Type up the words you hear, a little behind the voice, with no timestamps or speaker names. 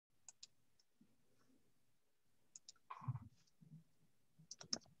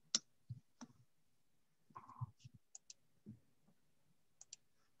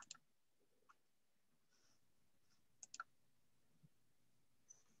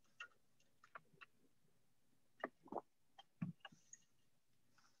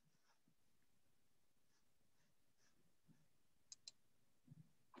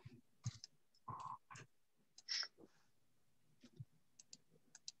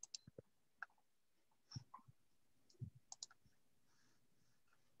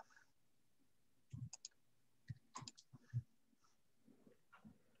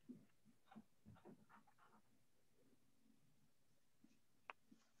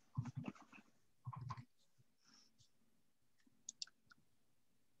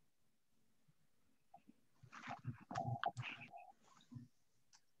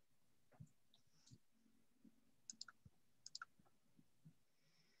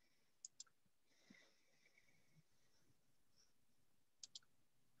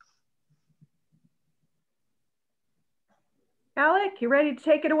Alec, you ready to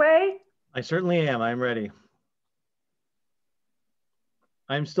take it away? I certainly am. I'm ready.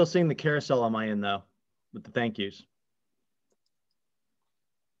 I'm still seeing the carousel on my end though, with the thank yous.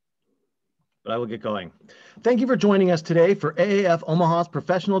 But I will get going. Thank you for joining us today for AAF Omaha's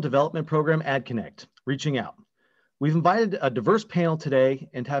Professional Development Program AdConnect, Reaching Out. We've invited a diverse panel today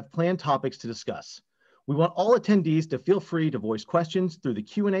and have planned topics to discuss. We want all attendees to feel free to voice questions through the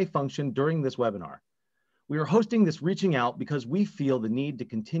Q&A function during this webinar. We are hosting this Reaching Out because we feel the need to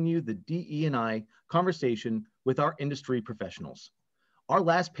continue the DE&I conversation with our industry professionals. Our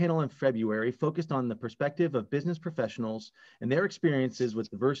last panel in February focused on the perspective of business professionals and their experiences with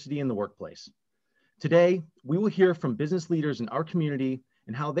diversity in the workplace. Today, we will hear from business leaders in our community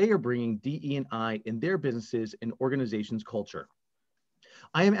and how they are bringing DE&I in their businesses and organizations' culture.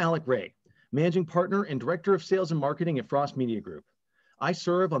 I am Alec Ray, Managing Partner and Director of Sales and Marketing at Frost Media Group. I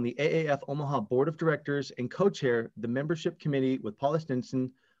serve on the AAF Omaha Board of Directors and co-chair the membership committee with Paula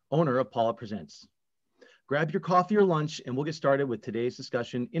Stinson, owner of Paula Presents. Grab your coffee or lunch and we'll get started with today's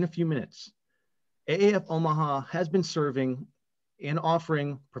discussion in a few minutes. AAF Omaha has been serving and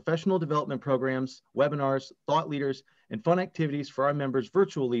offering professional development programs, webinars, thought leaders, and fun activities for our members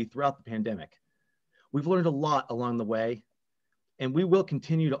virtually throughout the pandemic. We've learned a lot along the way, and we will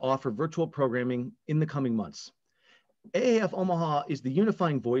continue to offer virtual programming in the coming months. AAF Omaha is the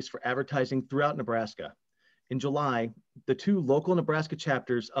unifying voice for advertising throughout Nebraska. In July, the two local Nebraska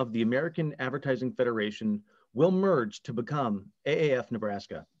chapters of the American Advertising Federation will merge to become AAF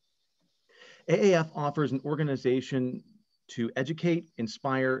Nebraska. AAF offers an organization to educate,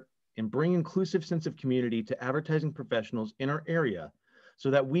 inspire, and bring inclusive sense of community to advertising professionals in our area so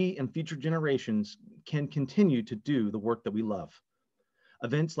that we and future generations can continue to do the work that we love.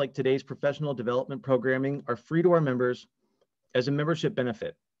 Events like today's professional development programming are free to our members as a membership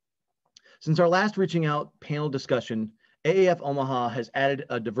benefit. Since our last Reaching Out panel discussion, AAF Omaha has added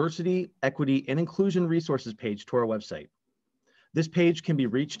a diversity, equity, and inclusion resources page to our website. This page can be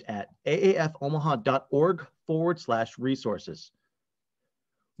reached at aafomaha.org/resources.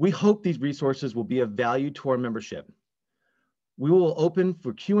 We hope these resources will be of value to our membership. We will open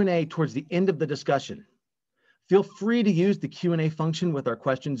for Q&A towards the end of the discussion. Feel free to use the Q&A function with our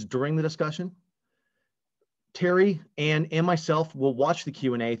questions during the discussion. Terry, Ann, and myself will watch the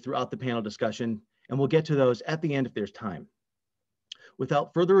Q&A throughout the panel discussion, and we'll get to those at the end if there's time.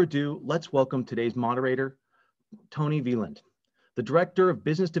 Without further ado, let's welcome today's moderator, Tony Veland, the Director of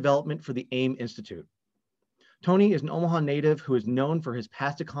Business Development for the AIM Institute. Tony is an Omaha native who is known for his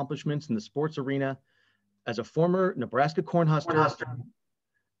past accomplishments in the sports arena as a former Nebraska Cornhusker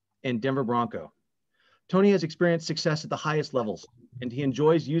and Denver Bronco. Tony has experienced success at the highest levels, and he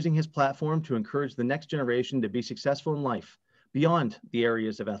enjoys using his platform to encourage the next generation to be successful in life beyond the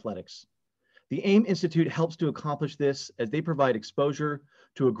areas of athletics. The AIM Institute helps to accomplish this as they provide exposure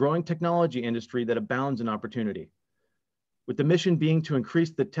to a growing technology industry that abounds in opportunity. With the mission being to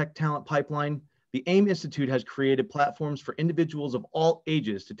increase the tech talent pipeline, the AIM Institute has created platforms for individuals of all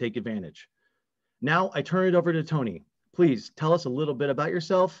ages to take advantage. Now I turn it over to Tony. Please tell us a little bit about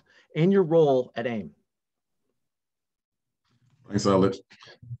yourself and your role at AIM. Thanks, Alex.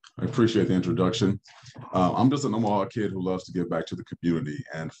 I appreciate the introduction. I'm just an Omaha kid who loves to give back to the community.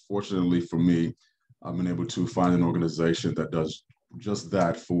 And fortunately for me, I've been able to find an organization that does just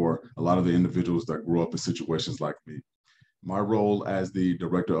that for a lot of the individuals that grew up in situations like me. My role as the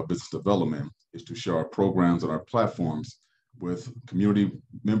Director of Business Development is to share our programs and our platforms with community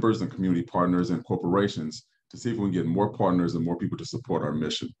members and community partners and corporations to see if we can get more partners and more people to support our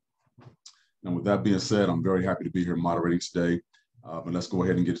mission. And with that being said, I'm very happy to be here moderating today. But let's go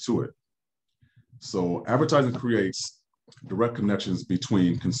ahead and get to it. So advertising creates direct connections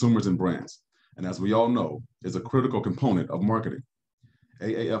between consumers and brands. And as we all know, is a critical component of marketing.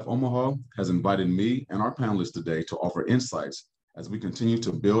 AAF Omaha has invited me and our panelists today to offer insights as we continue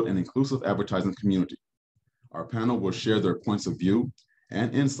to build an inclusive advertising community. Our panel will share their points of view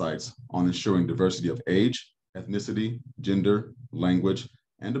and insights on ensuring diversity of age, ethnicity, gender, language,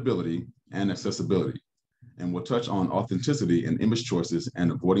 and ability, and accessibility. And we'll touch on authenticity in image choices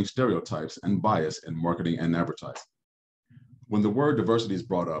and avoiding stereotypes and bias in marketing and advertising. When the word diversity is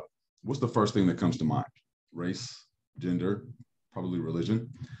brought up, what's the first thing that comes to mind? Race, gender, probably religion.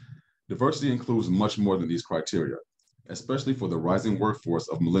 Diversity includes much more than these criteria, especially for the rising workforce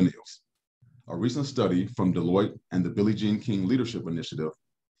of millennials. A recent study from Deloitte and the Billie Jean King Leadership Initiative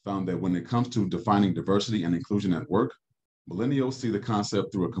found that when it comes to defining diversity and inclusion at work, millennials see the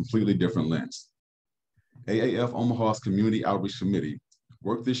concept through a completely different lens. AAF Omaha's Community Outreach Committee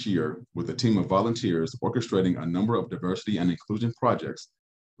worked this year with a team of volunteers orchestrating a number of diversity and inclusion projects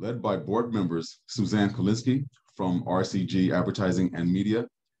led by board members Suzanne Kolinsky from RCG Advertising and Media,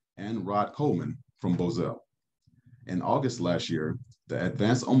 and Rod Coleman from Bozell. In August last year, the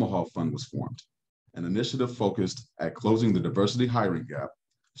Advanced Omaha Fund was formed, an initiative focused at closing the diversity hiring gap,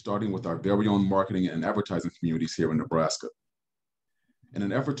 starting with our very own marketing and advertising communities here in Nebraska. In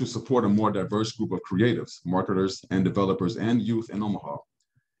an effort to support a more diverse group of creatives, marketers, and developers and youth in Omaha,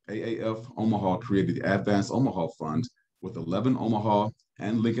 AAF Omaha created the Advanced Omaha Fund with 11 Omaha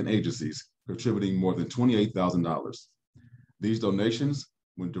and Lincoln agencies contributing more than $28,000. These donations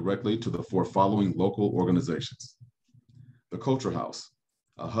went directly to the following local organizations. The Culture House,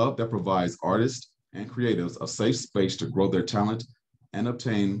 a hub that provides artists and creatives a safe space to grow their talent and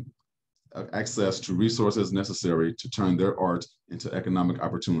obtain access to resources necessary to turn their art into economic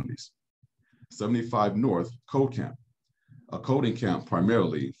opportunities. 75 North Code Camp, a coding camp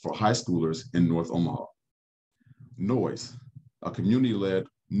primarily for high schoolers in North Omaha. Noise, a community-led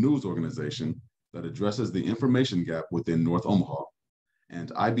news organization that addresses the information gap within North Omaha.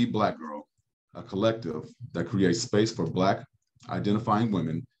 And I Be Black Girl, a collective that creates space for Black identifying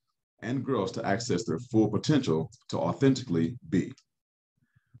women and girls to access their full potential to authentically be.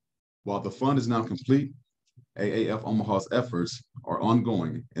 While the fund is now complete, AAF Omaha's efforts are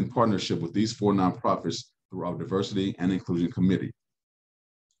ongoing in partnership with these 4 nonprofits through our Diversity and Inclusion Committee.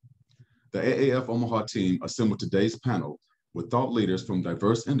 The AAF Omaha team assembled today's panel with thought leaders from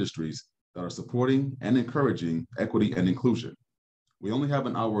diverse industries that are supporting and encouraging equity and inclusion. We only have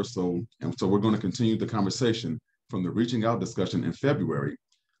an hour or so, and so we're going to continue the conversation from the Reaching Out discussion in February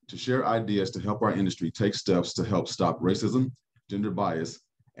to share ideas to help our industry take steps to help stop racism, gender bias,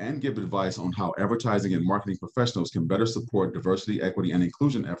 and give advice on how advertising and marketing professionals can better support diversity, equity, and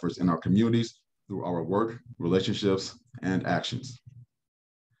inclusion efforts in our communities through our work, relationships, and actions.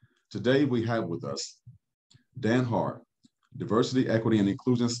 Today, we have with us Dan Harr, Diversity, Equity, and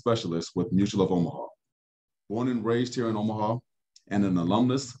Inclusion Specialist with Mutual of Omaha. Born and raised here in Omaha and an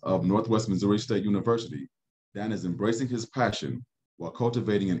alumnus of Northwest Missouri State University, Dan is embracing his passion while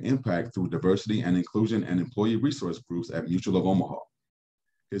cultivating an impact through diversity and inclusion and employee resource groups at Mutual of Omaha.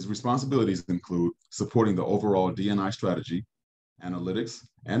 His responsibilities include supporting the overall D&I strategy, analytics,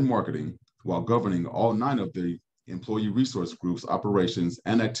 and marketing, while governing all 9 of the employee resource groups' operations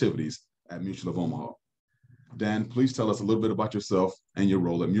and activities at Mutual of Omaha. Dan, please tell us a little bit about yourself and your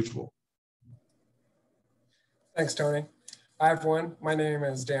role at Mutual. Thanks, Tony. Hi, everyone. My name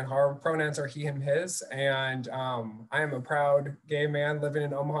is Dan Harr. Pronouns are he, him, his, and I am a proud gay man living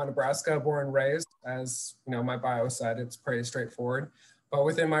in Omaha, Nebraska, born and raised. As you know, my bio said, it's pretty straightforward. But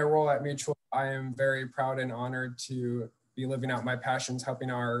within my role at Mutual, I am very proud and honored to be living out my passions,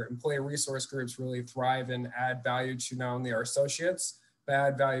 helping our employee resource groups really thrive and add value to not only our associates, but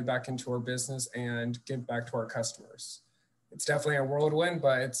add value back into our business and give back to our customers. It's definitely a whirlwind,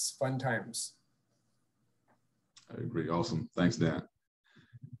 but it's fun times. I agree. Awesome. Thanks, Dan.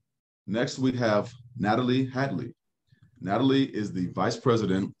 Next, we have Natalie Hadley. Natalie is the Vice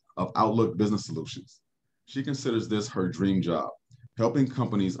President of Outlook Business Solutions. She considers this her dream job, helping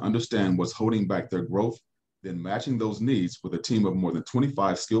companies understand what's holding back their growth, then matching those needs with a team of more than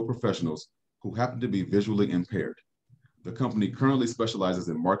 25 skilled professionals who happen to be visually impaired. The company currently specializes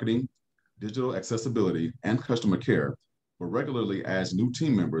in marketing, digital accessibility, and customer care, but regularly adds new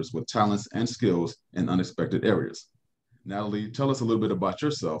team members with talents and skills in unexpected areas. Natalie, tell us a little bit about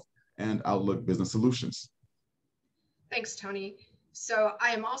yourself and Outlook Business Solutions. Thanks, Tony. So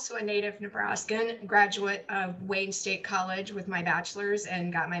I am also a native Nebraskan, graduate of Wayne State College with my bachelor's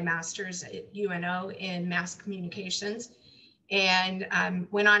and got my master's at UNO in mass communications, and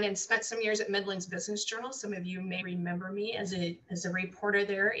went on and spent some years at Midland's Business Journal. Some of you may remember me as a reporter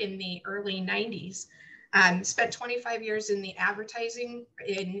there in the early 90s. Spent 25 years in the advertising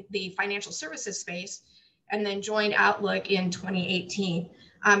in the financial services space, and then joined Outlook in 2018.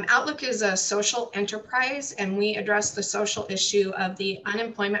 Outlook is a social enterprise, and we address the social issue of the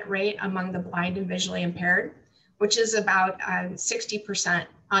unemployment rate among the blind and visually impaired, which is about 60%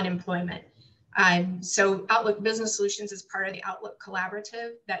 unemployment. So Outlook Business Solutions is part of the Outlook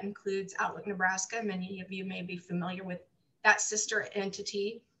Collaborative that includes Outlook Nebraska. Many of you may be familiar with that sister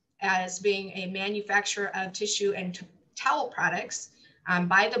entity as being a manufacturer of tissue and towel products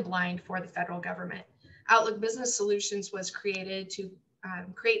by the blind for the federal government. Outlook Business Solutions was created to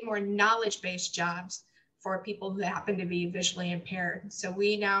create more knowledge-based jobs for people who happen to be visually impaired. So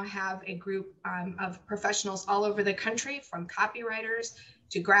we now have a group of professionals all over the country, from copywriters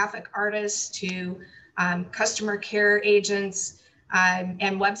to graphic artists to customer care agents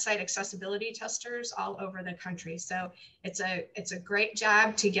and website accessibility testers all over the country. So it's a great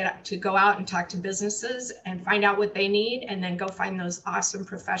job to go out and talk to businesses and find out what they need, and then go find those awesome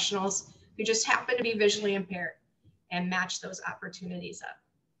professionals who just happen to be visually impaired. and match those opportunities up.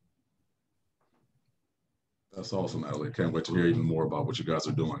 That's awesome, Natalie. Can't wait to hear even more about what you guys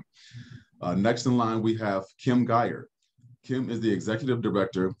are doing. Next in line, we have Kim Geyer. Kim is the Executive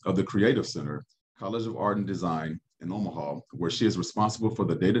Director of the Creative Center, College of Art and Design in Omaha, where she is responsible for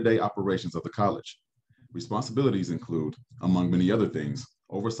the day-to-day operations of the college. Responsibilities include, among many other things,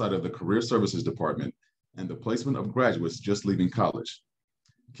 oversight of the Career Services Department and the placement of graduates just leaving college.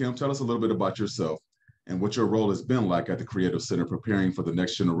 Kim, tell us a little bit about yourself and what your role has been like at the Creative Center preparing for the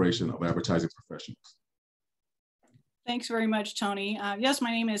next generation of advertising professionals. Thanks very much, Tony. Yes, my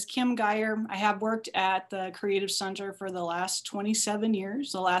name is Kim Geyer. I have worked at the Creative Center for the last 27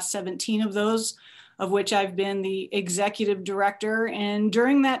 years, the last 17 of those of which I've been the executive director. And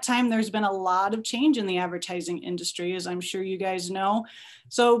during that time, there's been a lot of change in the advertising industry, as I'm sure you guys know.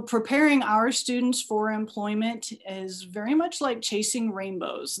 So preparing our students for employment is very much like chasing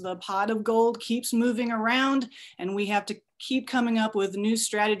rainbows. The pot of gold keeps moving around, and we have to keep coming up with new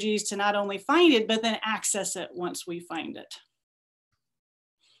strategies to not only find it, but then access it once we find it.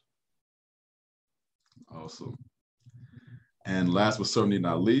 Awesome. And last but certainly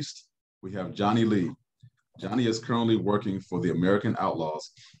not least, we have Johnny Lee. Johnny is currently working for the American Outlaws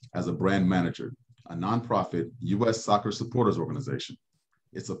as a brand manager, a nonprofit U.S. soccer supporters organization.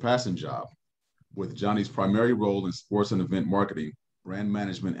 It's a passion job, with Johnny's primary role in sports and event marketing, brand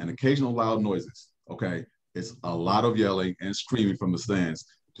management, and occasional loud noises. Okay, it's a lot of yelling and screaming from the stands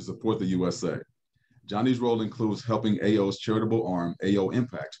to support the USA. Johnny's role includes helping AO's charitable arm, AO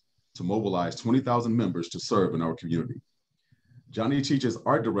Impact, to mobilize 20,000 members to serve in our community. Johnny teaches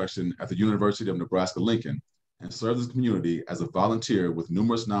art direction at the University of Nebraska-Lincoln and serves the community as a volunteer with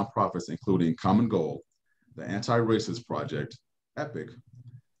numerous nonprofits, including Common Goal, the Anti-Racist Project, EPIC,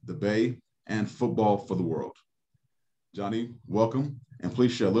 the Bay, and Football for the World. Johnny, welcome, and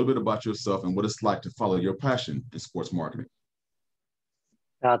please share a little bit about yourself and what it's like to follow your passion in sports marketing.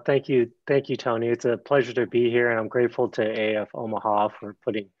 Thank you, Tony. It's a pleasure to be here, and I'm grateful to AAF Omaha for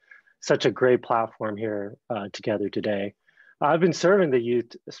putting such a great platform here together today. I've been serving the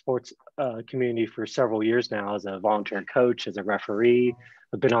youth sports community for several years now as a volunteer coach, as a referee.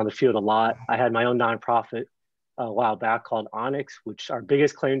 I've been on the field a lot. I had my own nonprofit a while back called Onyx, which our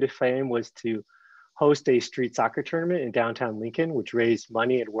biggest claim to fame was to host a street soccer tournament in downtown Lincoln, which raised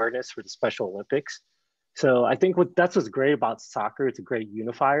money and awareness for the Special Olympics. So I think that's what's great about soccer. It's a great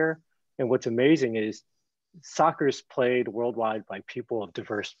unifier. And what's amazing is soccer is played worldwide by people of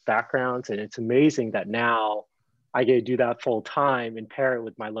diverse backgrounds. And it's amazing that now I get to do that full time and pair it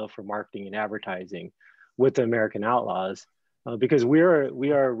with my love for marketing and advertising with the American Outlaws, because we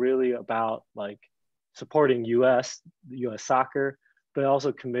are really about like supporting U.S. soccer, but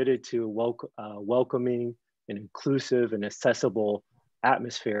also committed to welcoming and inclusive and accessible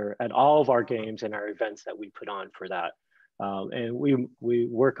atmosphere at all of our games and our events that we put on for that. And we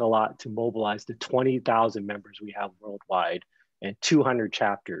work a lot to mobilize the 20,000 members we have worldwide and 200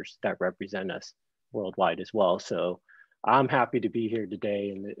 chapters that represent us worldwide as well. So I'm happy to be here today,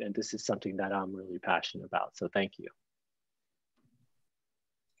 and this is something that I'm really passionate about. So thank you.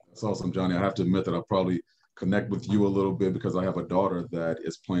 That's awesome, Johnny. I have to admit that I'll probably connect with you a little bit because I have a daughter that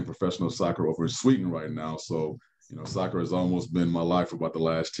is playing professional soccer over in Sweden right now. So, you know, soccer has almost been my life for about the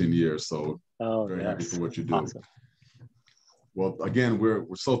last 10 years. So very happy for what you do. Awesome. Well, again, we're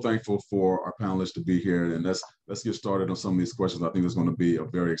so thankful for our panelists to be here, and let's get started on some of these questions. I think there's going to be a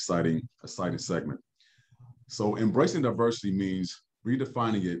very exciting segment. So embracing diversity means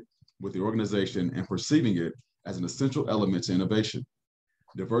redefining it with the organization and perceiving it as an essential element to innovation.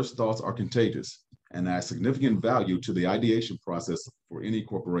 Diverse thoughts are contagious and add significant value to the ideation process for any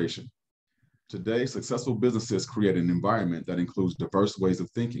corporation. Today, successful businesses create an environment that includes diverse ways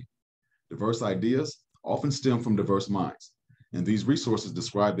of thinking. Diverse ideas often stem from diverse minds, and these resources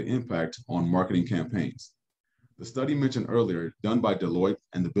describe the impact on marketing campaigns. The study mentioned earlier, done by Deloitte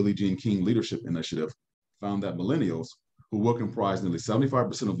and the Billie Jean King Leadership Initiative, found that millennials, who will comprise nearly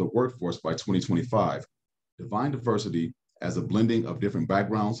 75% of the workforce by 2025, define diversity as a blending of different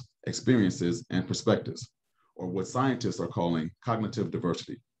backgrounds, experiences, and perspectives, or what scientists are calling cognitive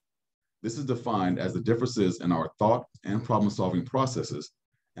diversity. This is defined as the differences in our thought and problem-solving processes,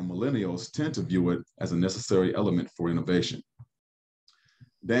 and millennials tend to view it as a necessary element for innovation.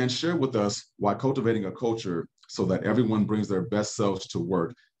 Dan, share with us why cultivating a culture so that everyone brings their best selves to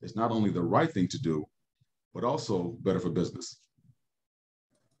work is not only the right thing to do, but also better for business.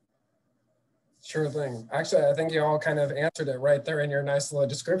 Sure thing. Actually, I think you all kind of answered it right there in your nice little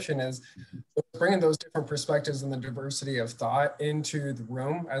description, is bringing those different perspectives and the diversity of thought into the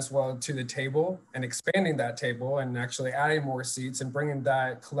room as well to the table, and expanding that table and actually adding more seats and bringing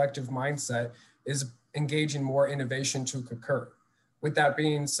that collective mindset is engaging more innovation to occur. With that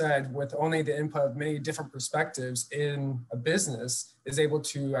being said, with only the input of many different perspectives in a business is able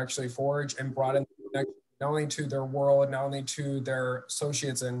to actually forge and broaden not only to their world, not only to their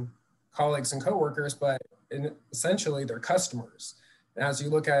associates and colleagues and coworkers, but essentially their customers. And as you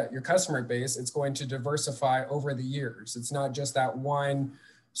look at your customer base, it's going to diversify over the years. It's not just that one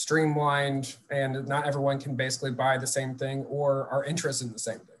streamlined, and not everyone can basically buy the same thing or are interested in the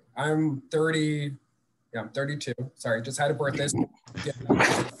same thing. I'm 32. Sorry, just had a birthday.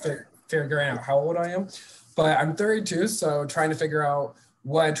 Figuring out how old I am. But I'm 32, so trying to figure out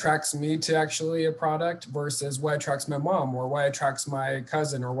what attracts me to actually a product versus what attracts my mom or what attracts my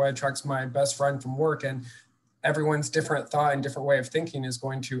cousin or what attracts my best friend from work. And everyone's different thought and different way of thinking is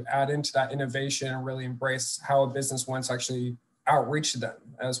going to add into that innovation and really embrace how a business wants to actually outreach to them,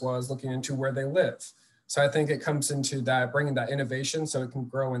 as well as looking into where they live. So I think it comes into that, bringing that innovation so it can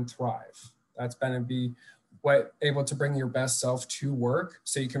grow and thrive. That's going to be what able to bring your best self to work,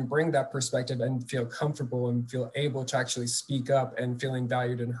 so you can bring that perspective and feel comfortable and feel able to actually speak up, and feeling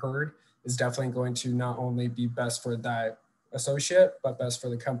valued and heard is definitely going to not only be best for that associate, but best for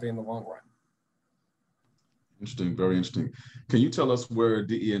the company in the long run. Interesting, very interesting. Can you tell us where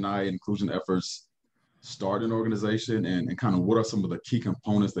DE&I inclusion efforts start an organization, and kind of what are some of the key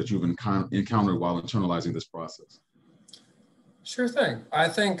components that you've encountered while internalizing this process? Sure thing. I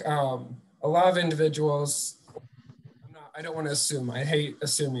think a lot of individuals, I don't want to assume. I hate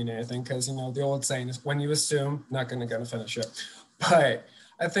assuming anything because, you know, the old saying is when you assume, not going to finish it. But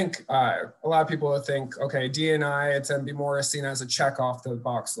I think a lot of people think, okay, D&I, it's going to be more seen as a check off the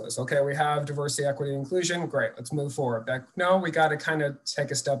box list. Okay, we have diversity, equity, inclusion. Great, let's move forward. But no, we got to kind of take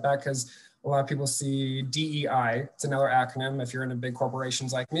a step back, because a lot of people see DEI. It's another acronym. If you're in a big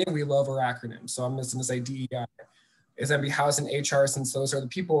corporations like me, we love our acronyms. So I'm just going to say DEI. Is going to be housed in HR, since those are the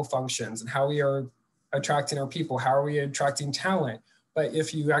people functions and how we are attracting our people. How are we attracting talent? But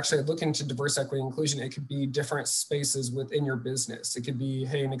if you actually look into diverse equity inclusion, it could be different spaces within your business. It could be,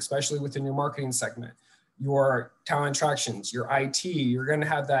 hey, and especially within your marketing segment, your talent attractions, your IT, you're going to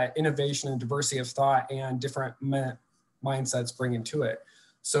have that innovation and diversity of thought and different mindsets bring into it.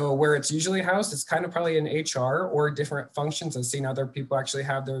 So where it's usually housed, it's kind of probably in HR or different functions. I've seen other people actually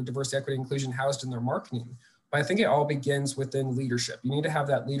have their diversity, equity, inclusion housed in their marketing. But I think it all begins within leadership. You need to have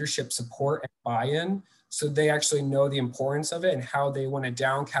that leadership support and buy-in, so they actually know the importance of it and how they want to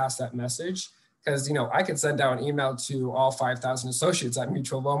downcast that message. Because, you know, I could send out an email to all 5,000 associates at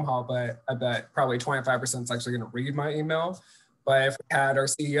Mutual of Omaha, but I bet probably 25% is actually going to read my email. But if we had our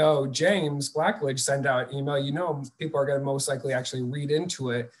CEO, James Blackledge, send out an email, you know, people are going to most likely actually read into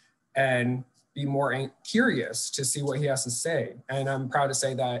it and be more curious to see what he has to say. And I'm proud to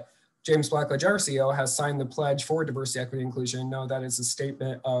say that James Blackledge, our CEO, has signed the pledge for diversity, equity, inclusion. No, that is a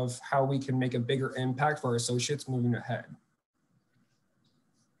statement of how we can make a bigger impact for our associates moving ahead.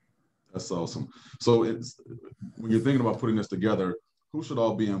 That's awesome. So when you're thinking about putting this together, who should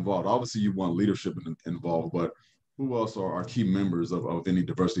all be involved? Obviously, you want leadership involved, but who else are key members of any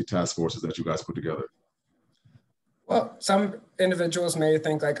diversity task forces that you guys put together? Well, some individuals may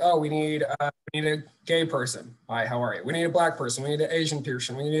think like, oh, we need a gay person. Hi, how are you? We need a Black person. We need an Asian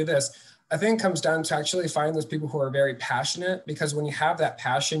person. We need this. I think it comes down to actually find those people who are very passionate, because when you have that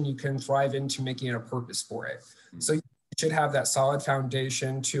passion, you can thrive into making it a purpose for it. So you should have that solid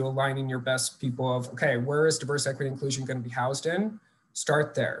foundation to aligning your best people of, okay, where is diversity, equity, inclusion going to be housed in?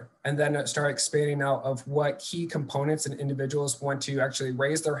 Start there, and then start expanding out of what key components and individuals want to actually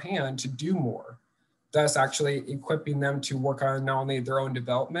raise their hand to do more. Thus actually equipping them to work on not only their own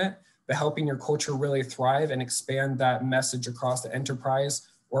development, but helping your culture really thrive and expand that message across the enterprise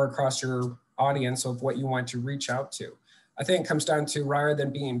or across your audience of what you want to reach out to. I think it comes down to, rather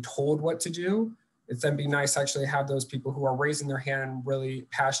than being told what to do, it's then be nice to actually have those people who are raising their hand, really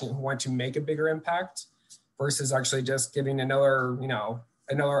passionate, who want to make a bigger impact, versus actually just giving another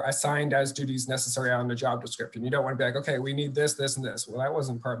assigned as duties necessary on the job description. You don't want to be like, okay, we need this, this, and this. Well, that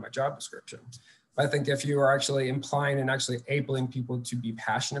wasn't part of my job description. I think if you are actually implying and actually enabling people to be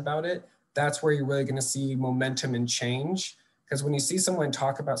passionate about it, that's where you're really going to see momentum and change. Because when you see someone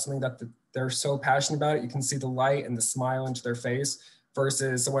talk about something that they're so passionate about it, you can see the light and the smile into their face,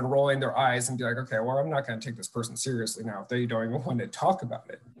 versus someone rolling their eyes and be like, okay, well, I'm not going to take this person seriously now if they don't even want to talk about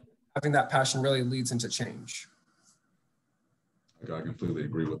it. Having that passion really leads into change. I completely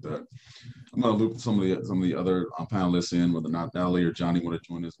agree with that. I'm going to loop some of the other panelists in, whether not Natalie or Johnny want to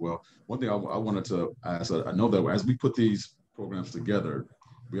join as well. One thing I wanted to ask, I know that as we put these programs together,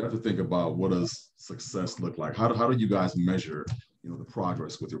 we have to think about, what does success look like? How do you guys measure, the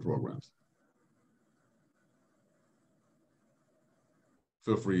progress with your programs?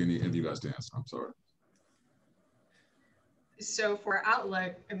 Feel free, any of you guys, to answer. I'm sorry. So for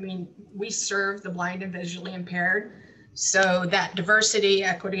Outlook, I mean, we serve the blind and visually impaired. So that diversity,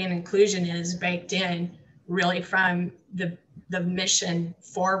 equity, and inclusion is baked in really from the mission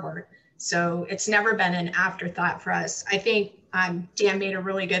forward. So it's never been an afterthought for us. I think Dan made a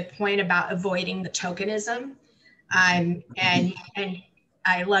really good point about avoiding the tokenism. And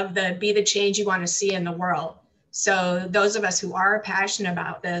I love the be the change you want to see in the world. So those of us who are passionate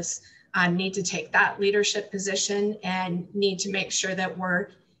about this need to take that leadership position and need to make sure that we're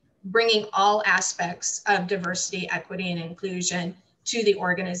bringing all aspects of diversity, equity, and inclusion to the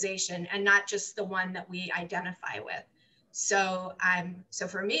organization and not just the one that we identify with. So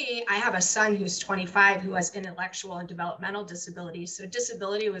for me, I have a son who's 25 who has intellectual and developmental disabilities. So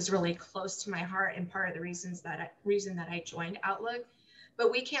disability was really close to my heart and part of the reason that I joined Outlook. But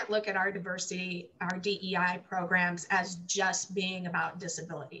we can't look at our diversity, our DEI programs as just being about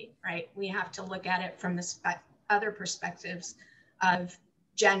disability, right? We have to look at it from the other perspectives of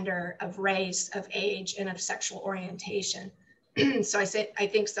gender, of race, of age, and of sexual orientation. So I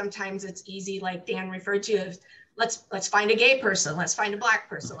think sometimes it's easy, like Dan referred to, as let's find a gay person, let's find a Black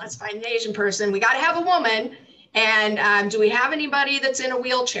person, let's find an Asian person. We got to have a woman. And do we have anybody that's in a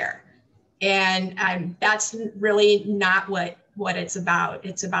wheelchair? And that's really not what it's about.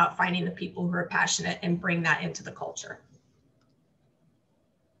 It's about finding the people who are passionate and bring that into the culture.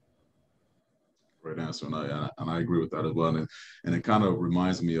 Great answer, and I agree with that as well. And it kind of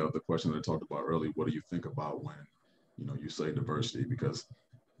reminds me of the question that I talked about earlier. What do you think about when, you say diversity? Because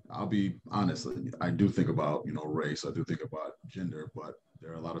I'll be honest, I do think about, race. I do think about gender, but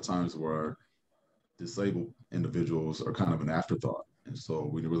there are a lot of times where disabled individuals are kind of an afterthought. And so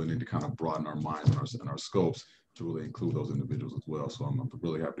we really need to kind of broaden our minds and our scopes to really include those individuals as well. So I'm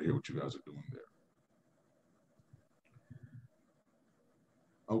really happy to hear what you guys are doing there.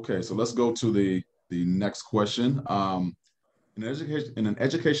 Okay, so let's go to the next question. In an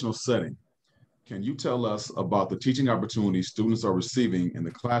educational setting, can you tell us about the teaching opportunities students are receiving in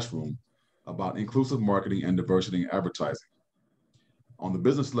the classroom about inclusive marketing and diversity in advertising? On the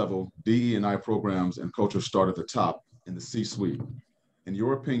business level, DE&I programs and culture start at the top in the C-suite. In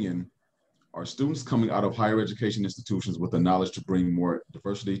your opinion, are students coming out of higher education institutions with the knowledge to bring more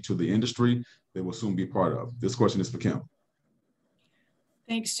diversity to the industry they will soon be part of? This question is for Kim.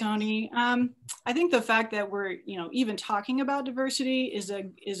 Thanks, Tony. I think the fact that we're, even talking about diversity is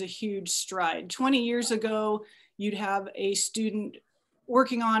a huge stride. 20 years ago, you'd have a student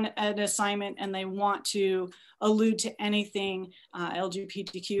working on an assignment and they want to allude to anything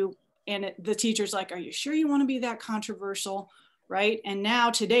LGBTQ, and the teacher's like, "Are you sure you want to be that controversial?" Right? And now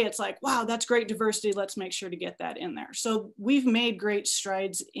today it's like, wow, that's great diversity. Let's make sure to get that in there. So we've made great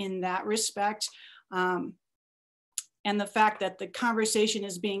strides in that respect. And the fact that the conversation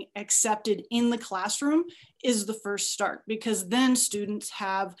is being accepted in the classroom is the first start, because then students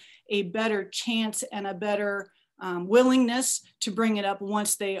have a better chance and a better willingness to bring it up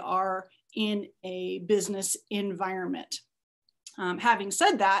once they are in a business environment. Having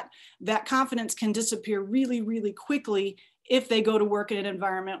said that, that confidence can disappear really, really quickly if they go to work in an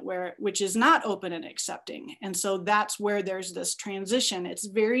environment which is not open and accepting. And so that's where there's this transition. It's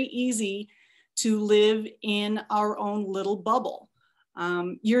very easy to live in our own little bubble.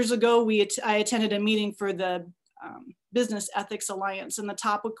 Years ago, I attended a meeting for the Business Ethics Alliance, and the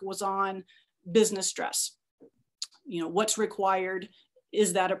topic was on business dress. What's required?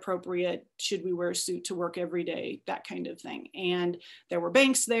 Is that appropriate? Should we wear a suit to work every day? That kind of thing. And there were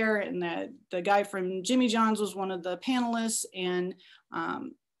banks there, and the guy from Jimmy John's was one of the panelists, and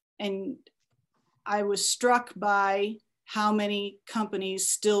I was struck by how many companies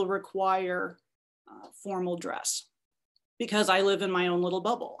still require formal dress, because I live in my own little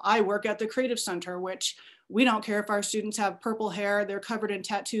bubble. I work at the Creative Center, which we don't care if our students have purple hair, they're covered in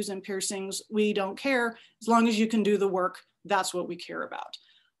tattoos and piercings. We don't care. As long as you can do the work, that's what we care about.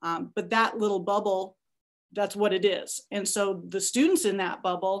 But that little bubble, that's what it is. And so the students in that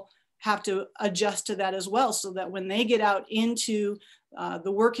bubble have to adjust to that as well, so that when they get out into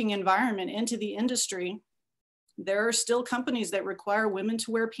the working environment, into the industry, there are still companies that require women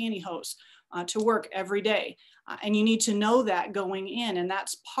to wear pantyhose to work every day. And you need to know that going in. And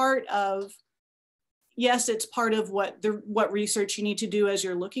that's part of, yes, it's part of what research you need to do as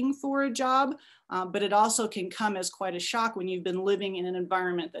you're looking for a job, but it also can come as quite a shock when you've been living in an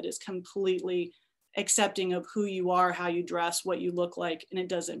environment that is completely accepting of who you are, how you dress, what you look like, and it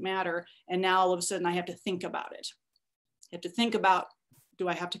doesn't matter. And now all of a sudden I have to think about it. I have to think about, do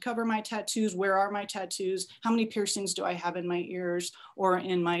I have to cover my tattoos? Where are my tattoos? How many piercings do I have in my ears or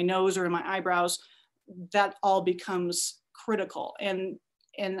in my nose or in my eyebrows? That all becomes critical. And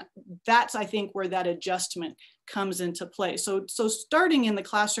that's, I think, where that adjustment comes into play. So starting in the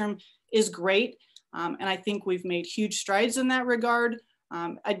classroom is great. And I think we've made huge strides in that regard.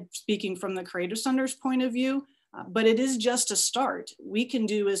 Speaking from the Creative Center's point of view, but it is just a start. We can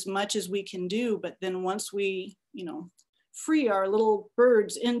do as much as we can do, but then once we, free our little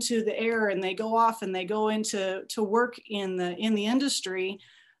birds into the air and they go off and they go into work in the industry,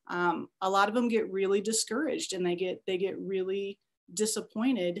 a lot of them get really discouraged and they get really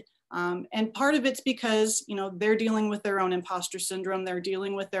disappointed. And part of it's because, they're dealing with their own imposter syndrome. They're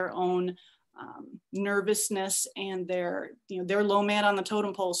dealing with their own nervousness, and they're low man on the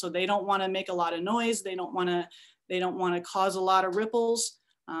totem pole. So they don't want to make a lot of noise. They don't want to cause a lot of ripples.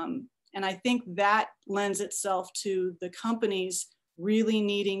 And I think that lends itself to the companies really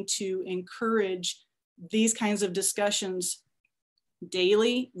needing to encourage these kinds of discussions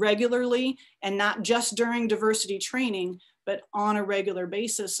daily, regularly, and not just during diversity training, but on a regular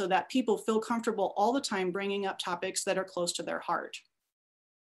basis so that people feel comfortable all the time bringing up topics that are close to their heart.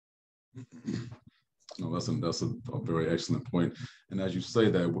 No, that's a very excellent point. And as you say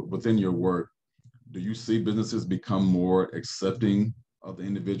that, within your work, do you see businesses become more accepting of the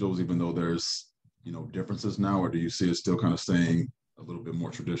individuals, even though there's differences now, or do you see it still kind of staying a little bit more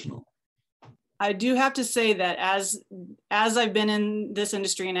traditional? I do have to say that as I've been in this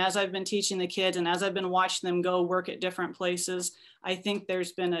industry and as I've been teaching the kids and as I've been watching them go work at different places, I think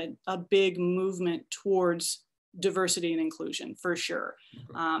there's been a big movement towards diversity and inclusion for sure.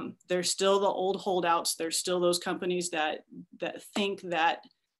 Okay. There's still the old holdouts. There's still those companies that think that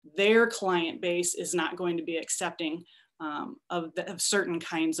their client base is not going to be accepting of certain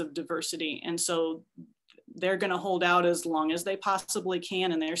kinds of diversity. And so they're going to hold out as long as they possibly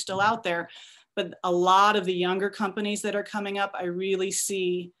can, and they're still out there. But a lot of the younger companies that are coming up, I really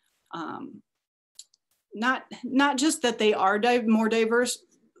see not just that they are more diverse.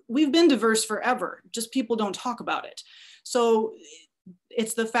 We've been diverse forever, just people don't talk about it. So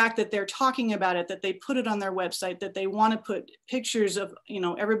it's the fact that they're talking about it, that they put it on their website, that they want to put pictures of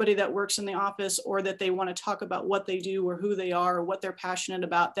everybody that works in the office, or that they want to talk about what they do or who they are or what they're passionate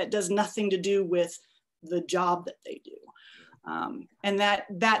about. That does nothing to do with the job that they do. And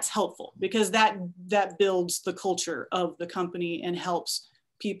that's helpful because that builds the culture of the company and helps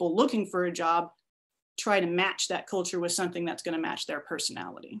people looking for a job try to match that culture with something that's going to match their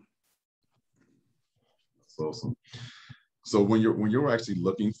personality. That's awesome. So when you're actually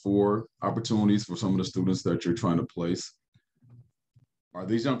looking for opportunities for some of the students that you're trying to place, are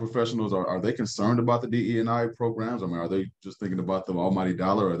these young professionals, are they concerned about the DE&I programs? I mean, are they just thinking about the almighty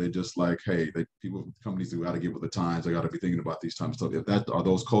dollar? Or are they just like, hey, companies got to get with the times. They got to be thinking about these types of stuff. Are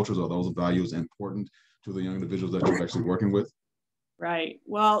those cultures, are those values important to the young individuals that you're actually working with? Right.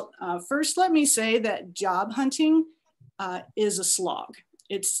 Well, first, let me say that job hunting is a slog.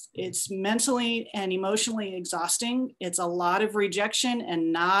 It's mentally and emotionally exhausting. It's a lot of rejection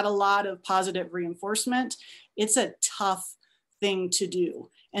and not a lot of positive reinforcement. It's a tough thing to do.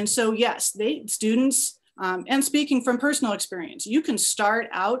 And so, yes, students, and speaking from personal experience, you can start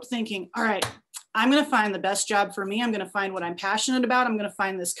out thinking, all right, I'm going to find the best job for me. I'm going to find what I'm passionate about. I'm going to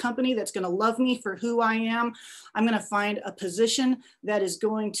find this company that's going to love me for who I am. I'm going to find a position that is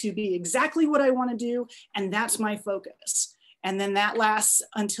going to be exactly what I want to do. And that's my focus. And then that lasts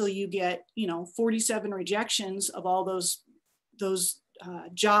until you get, 47 rejections of all those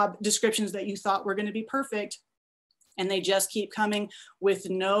job descriptions that you thought were going to be perfect. And they just keep coming with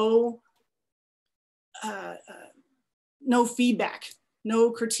no feedback,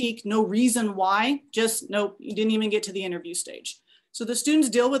 no critique, no reason why, just nope, you didn't even get to the interview stage. So the students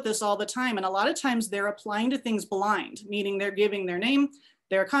deal with this all the time. And a lot of times they're applying to things blind, meaning they're giving their name,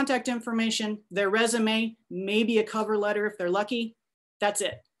 their contact information, their resume, maybe a cover letter if they're lucky. That's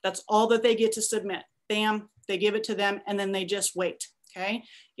it. That's all that they get to submit. Bam, they give it to them and then they just wait. Okay.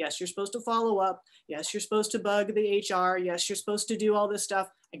 Yes, you're supposed to follow up. Yes, you're supposed to bug the HR. Yes, you're supposed to do all this stuff.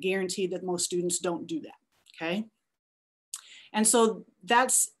 I guarantee that most students don't do that. Okay. And so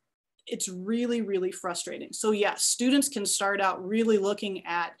it's really, really frustrating. So yes, students can start out really looking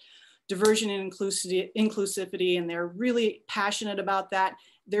at diversity and inclusivity, and they're really passionate about that.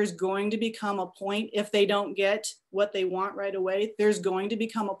 There's going to become a point, if they don't get what they want right away, there's going to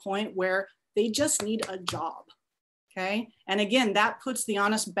become a point where they just need a job. Okay. And again, that puts the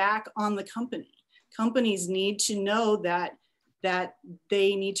onus back on the company. Companies need to know that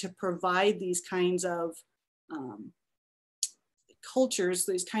they need to provide these kinds of cultures,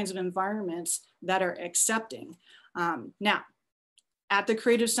 these kinds of environments that are accepting. Now, at the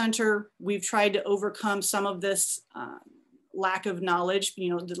Creative Center, we've tried to overcome some of this lack of knowledge.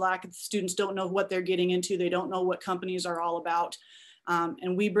 The lack of students don't know what they're getting into. They don't know what companies are all about.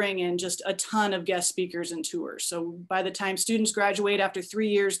 And we bring in just a ton of guest speakers and tours. So by the time students graduate after 3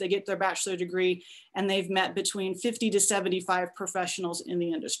 years, they get their bachelor degree and they've met between 50 to 75 professionals in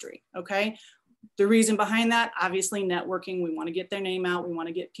the industry, okay? The reason behind that, obviously networking. We want to get their name out. We want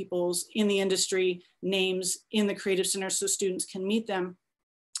to get people's in the industry names in the Creative Center so students can meet them.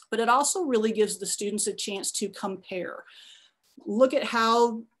 But it also really gives the students a chance to compare. Look at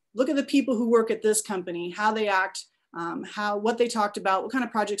the people who work at this company, how they act, what they talked about, what kind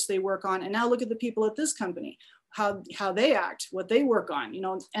of projects they work on, and now look at the people at this company, how they act, what they work on, you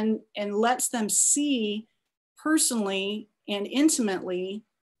know, and lets them see personally and intimately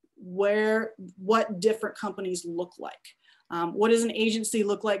what different companies look like. What does an agency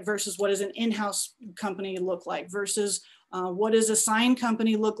look like versus what does an in-house company look like versus what does a sign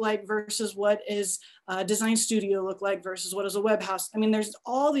company look like versus what is a design studio look like versus what is a web house. I mean, there's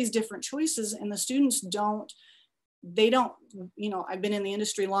all these different choices and the students don't, you know, I've been in the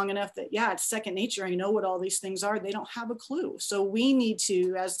industry long enough that, yeah, it's second nature. I know what all these things are. They don't have a clue. So we need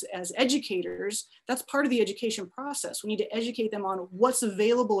to, as educators, that's part of the education process. We need to educate them on what's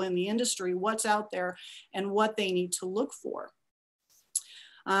available in the industry, what's out there, and what they need to look for.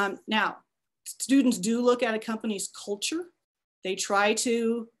 Now, students do look at a company's culture. They try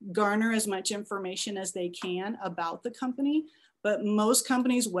to garner as much information as they can about the company, but most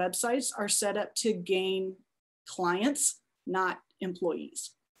companies' websites are set up to gain clients, not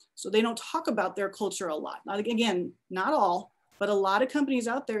employees. So they don't talk about their culture a lot. Again, not all, but a lot of companies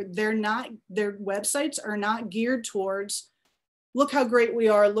out there, their websites are not geared towards, look how great we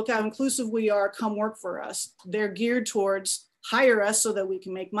are, look how inclusive we are, come work for us. They're geared towards hire us so that we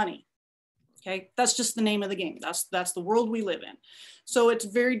can make money. Okay, that's just the name of the game. That's the world we live in. So it's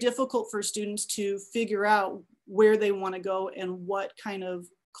very difficult for students to figure out where they want to go and what kind of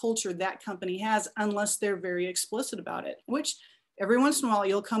culture that company has unless they're very explicit about it, which every once in a while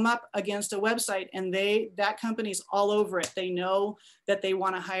you'll come up against a website and that company's all over it. They know that they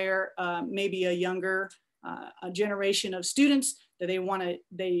want to hire maybe a younger generation of students, that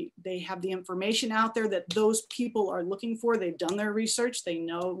they have the information out there that those people are looking for. They've done their research. They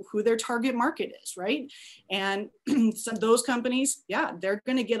know who their target market is, right? And so those companies, yeah, they're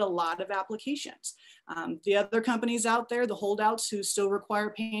going to get a lot of applications. The other companies out there, the holdouts who still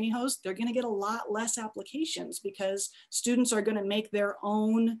require pantyhose, they're going to get a lot less applications because students are going to make their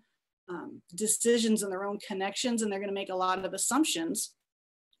own decisions and their own connections, and they're going to make a lot of assumptions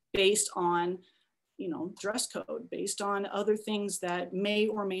based on, you know, dress code, based on other things that may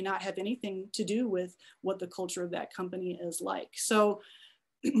or may not have anything to do with what the culture of that company is like. So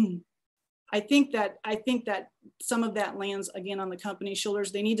I think that some of that lands again on the company's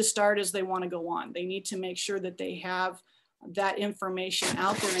shoulders. They need to start as they want to go on. They need to make sure that they have that information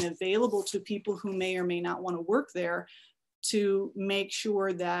out there and available to people who may or may not want to work there, to make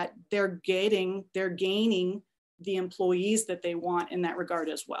sure that they're gaining the employees that they want in that regard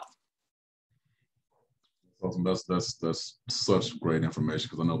as well. Awesome. That's such great information,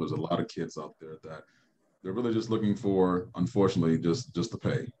 because I know there's a lot of kids out there that they're really just looking for, unfortunately, just the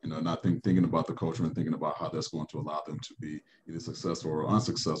pay, you know, not thinking about the culture and thinking about how that's going to allow them to be either successful or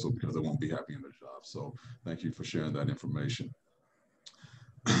unsuccessful because they won't be happy in their job. So thank you for sharing that information.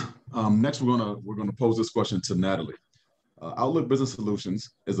 Next, we're gonna pose this question to Natalie. Outlook Business Solutions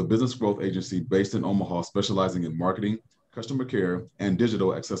is a business growth agency based in Omaha, specializing in marketing, customer care, and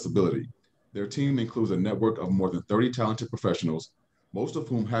digital accessibility. Their team includes a network of more than 30 talented professionals, most of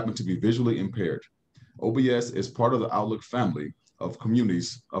whom happen to be visually impaired. OBS is part of the Outlook family of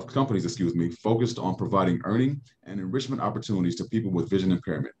companies, focused on providing earning and enrichment opportunities to people with vision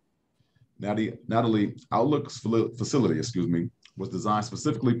impairment. Natalie, Outlook's facility, was designed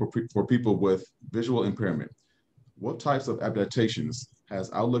specifically for people with visual impairment. What types of adaptations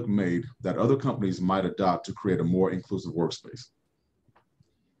has Outlook made that other companies might adopt to create a more inclusive workspace?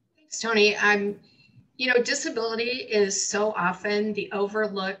 Thanks, Tony. You know, disability is so often the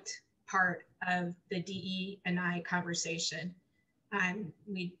overlooked part of the DE&I conversation.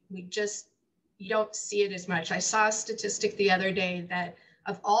 You don't see it as much. I saw a statistic the other day that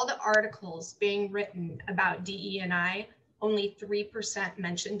of all the articles being written about DE&I, only 3%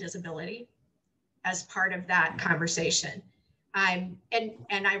 mention disability as part of that conversation. And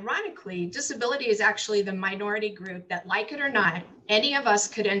ironically, disability is actually the minority group that, like it or not, any of us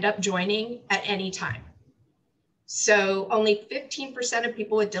could end up joining at any time. So only 15% of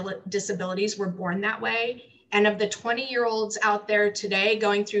people with disabilities were born that way. And of the 20-year-olds out there today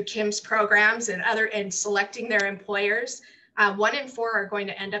going through Kim's programs and selecting their employers, 1 in 4 are going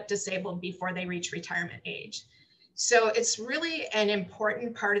to end up disabled before they reach retirement age. So it's really an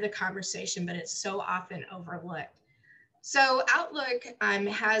important part of the conversation, but it's so often overlooked. So Outlook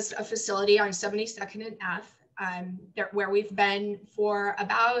has a facility on 72nd and F where we've been for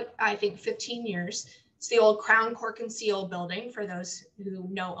about, I think, 15 years. It's the old Crown Cork and Seal building for those who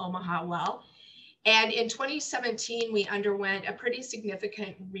know Omaha well. And in 2017, we underwent a pretty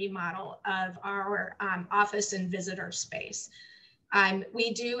significant remodel of our office and visitor space.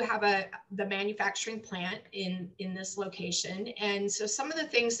 We do have the manufacturing plant in this location. And so some of the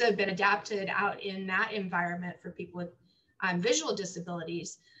things that have been adapted out in that environment for people with visual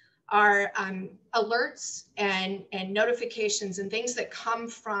disabilities are alerts and notifications and things that come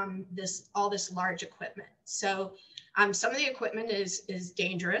from all this large equipment. So some of the equipment is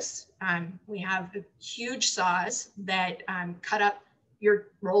dangerous. We have huge saws that cut up your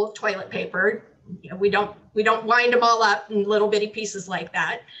roll of toilet paper. You know, we don't wind them all up in little bitty pieces like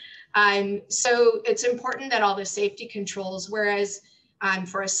that. So it's important that all the safety controls, whereas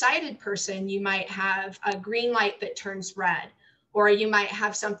for a sighted person, you might have a green light that turns red, or you might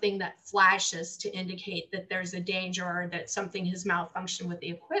have something that flashes to indicate that there's a danger or that something has malfunctioned with the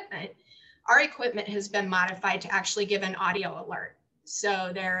equipment. Our equipment has been modified to actually give an audio alert.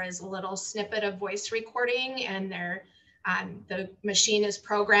 So there is a little snippet of voice recording, and the machine is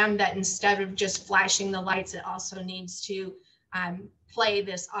programmed that instead of just flashing the lights, it also needs to play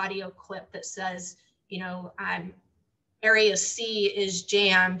this audio clip that says, you know, area C is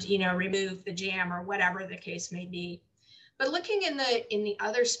jammed, you know, remove the jam, or whatever the case may be. But looking in the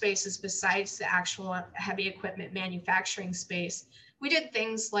other spaces besides the actual heavy equipment manufacturing space, we did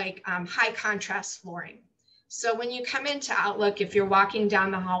things like high contrast flooring. So when you come into Outlook, if you're walking down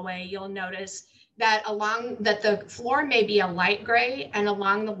the hallway, you'll notice that the floor may be a light gray, and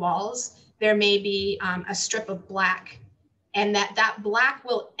along the walls, there may be a strip of black, and that black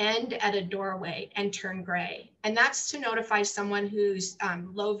will end at a doorway and turn gray. And that's to notify someone who's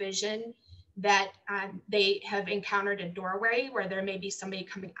low vision that they have encountered a doorway where there may be somebody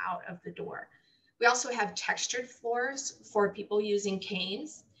coming out of the door. We also have textured floors for people using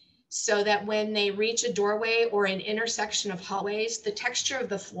canes, so that when they reach a doorway or an intersection of hallways, the texture of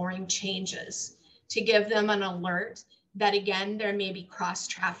the flooring changes to give them an alert that, again, there may be cross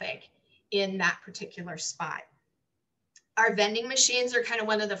traffic in that particular spot. Our vending machines are kind of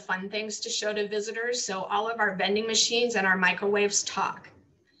one of the fun things to show to visitors. So all of our vending machines and our microwaves talk.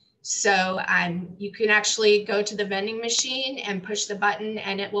 So you can actually go to the vending machine and push the button,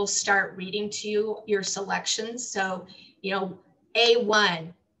 and it will start reading to you your selections. So, you know,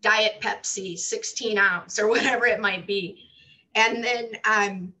 A1, Diet Pepsi, 16 ounce, or whatever it might be. And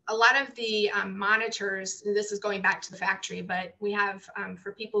then a lot of the monitors, and this is going back to the factory, but we have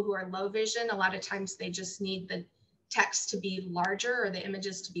for people who are low vision, a lot of times they just need the text to be larger or the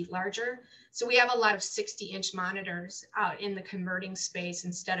images to be larger. So we have a lot of 60-inch monitors out in the converting space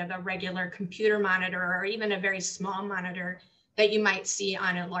instead of a regular computer monitor or even a very small monitor that you might see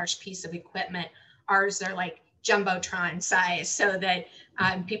on a large piece of equipment. Ours are like Jumbotron size, so that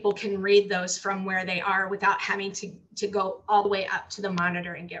people can read those from where they are without having to go all the way up to the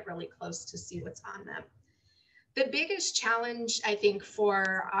monitor and get really close to see what's on them. The biggest challenge, I think,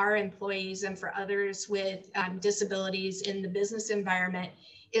 for our employees and for others with disabilities in the business environment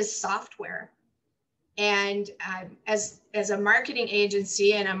is software. And as a marketing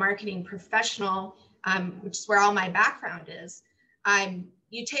agency and a marketing professional, which is where all my background is,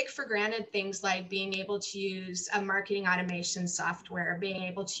 you take for granted things like being able to use a marketing automation software, being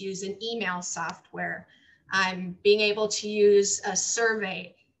able to use an email software, being able to use a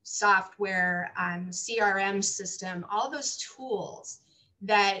survey software, CRM system, all those tools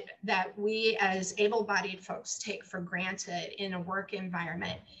that we as able-bodied folks take for granted in a work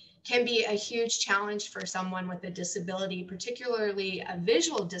environment can be a huge challenge for someone with a disability, particularly a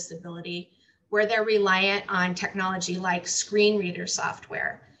visual disability, where they're reliant on technology like screen reader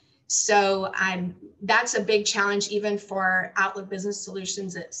software. So that's a big challenge even for Outlook Business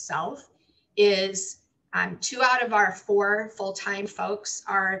Solutions itself. Is 2 out of our 4 full-time folks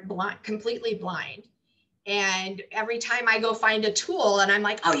are completely blind. And every time I go find a tool and I'm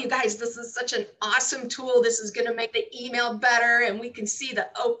like, oh, you guys, this is such an awesome tool. This is going to make the email better. And we can see the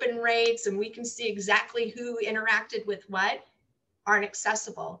open rates and we can see exactly who interacted with what, aren't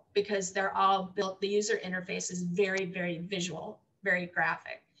accessible because they're all built. The user interface is very, very visual, very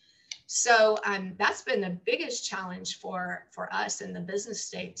graphic. So that's been the biggest challenge for us in the business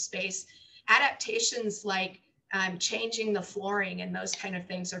space. Adaptations like changing the flooring and those kind of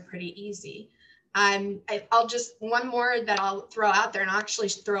things are pretty easy. I'll just, one more that I'll throw out there, and I'll actually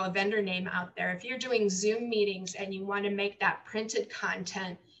throw a vendor name out there. If you're doing Zoom meetings and you want to make that printed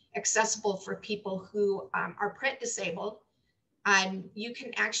content accessible for people who are print disabled, you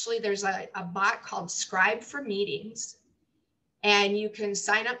can actually, there's a bot called Scribe for Meetings And you can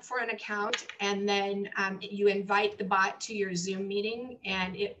sign up for an account, and then you invite the bot to your Zoom meeting,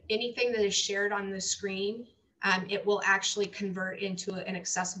 and anything that is shared on the screen, it will actually convert into an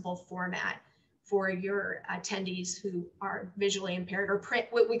accessible format for your attendees who are visually impaired or print,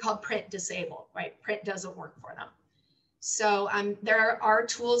 what we call print disabled, right? Print doesn't work for them. So there are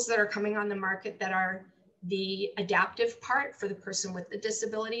tools that are coming on the market that are the adaptive part for the person with the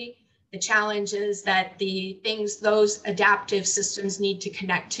disability. The challenge is that the things those adaptive systems need to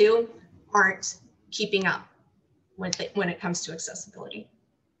connect to aren't keeping up when it comes to accessibility.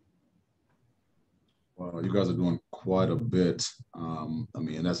 Well, you guys are doing quite a bit. I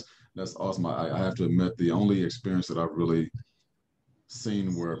mean, that's awesome. I have to admit, the only experience that I've really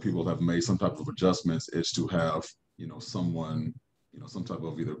seen where people have made some type of adjustments is to have, someone, some type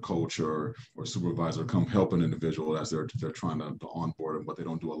of either coach or supervisor come help an individual as they're trying to onboard them, but they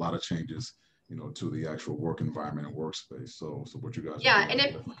don't do a lot of changes, to the actual work environment and workspace. So what you guys yeah, are doing,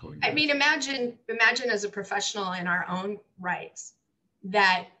 and I mean, imagine as a professional in our own rights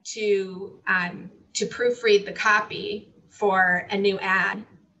that to proofread the copy for a new ad,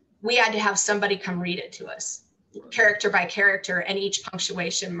 we had to have somebody come read it to us, character by character, and each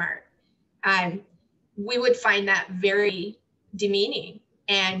punctuation mark. We would find that very demeaning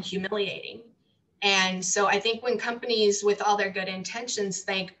and humiliating. And so I think when companies with all their good intentions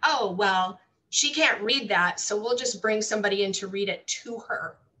think, oh, well, she can't read that, so we'll just bring somebody in to read it to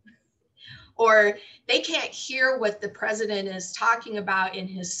her. Or they can't hear what the president is talking about in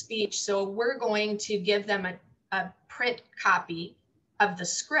his speech, so we're going to give them a print copy of the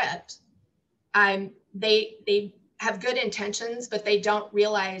script. They have good intentions, but they don't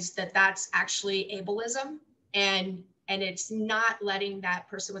realize that that's actually ableism, and it's not letting that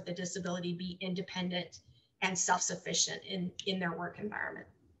person with a disability be independent and self-sufficient in their work environment.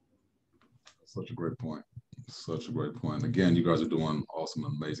 Such a great point. Such a great point. Again, you guys are doing awesome,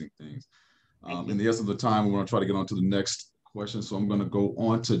 amazing things. In the essence of the time, we want to try to get on to the next question. So I'm going to go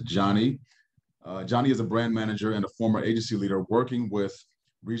on to Johnny. Johnny is a brand manager and a former agency leader working with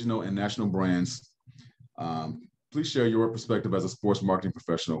regional and national brands. Please share your perspective as a sports marketing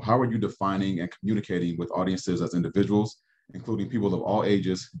professional. How are you defining and communicating with audiences as individuals, including people of all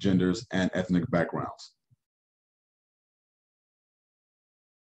ages, genders, and ethnic backgrounds?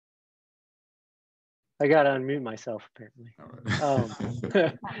 I got to unmute myself, apparently. All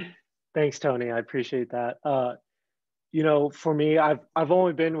right. Thanks, Tony. I appreciate that. For me, I've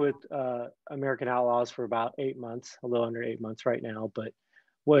only been with American Outlaws for about 8 months, a little under 8 months right now. But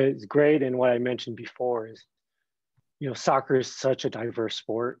what is great, and what I mentioned before, is soccer is such a diverse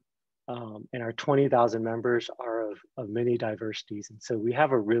sport, and our 20,000 members are of many diversities, and so we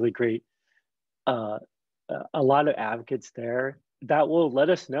have a really great, a lot of advocates there that will let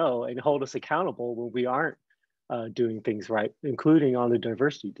us know and hold us accountable when we aren't doing things right, including on the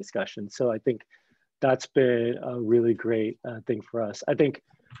diversity discussion. So I think that's been a really great thing for us. I think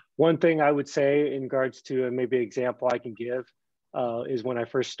one thing I would say in regards to maybe an example I can give is when I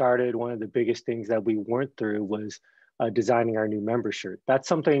first started, one of the biggest things that we went through was designing our new member shirt. That's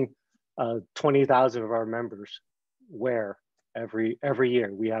something 20,000 of our members wear every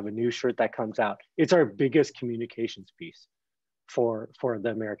year. We have a new shirt that comes out. It's our biggest communications piece for the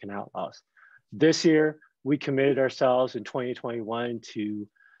American Outlaws. This year, we committed ourselves in 2021 to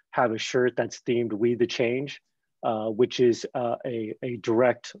have a shirt that's themed "We the Change," which is a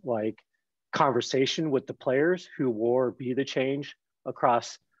direct conversation with the players who wore "Be the Change"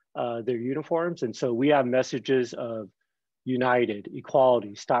 across their uniforms. And so we have messages of united,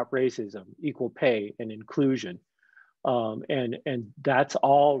 equality, stop racism, equal pay, and inclusion. And that's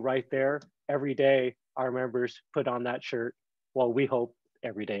all right there. Every day, our members put on that shirt. Well, we hope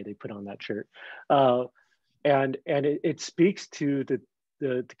every day they put on that shirt. And it speaks to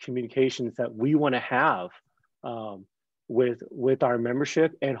the communications that we want to have with our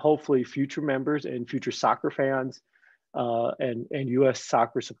membership, and hopefully future members and future soccer fans and U.S.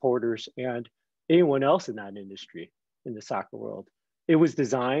 soccer supporters and anyone else in that industry, in the soccer world. It was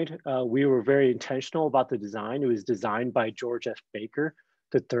designed, we were very intentional about the design. It was designed by George F. Baker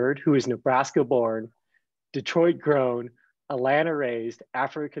III, who is Nebraska-born, Detroit-grown, Atlanta-raised,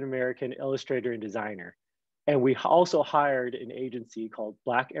 African-American illustrator and designer. And we also hired an agency called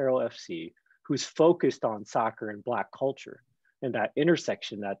Black Arrow FC, who's focused on soccer and Black culture and that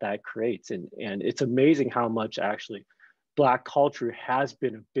intersection that creates. And it's amazing how much actually Black culture has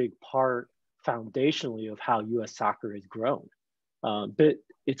been a big part foundationally of how US soccer has grown. But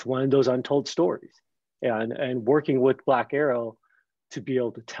it's one of those untold stories. And working with Black Arrow to be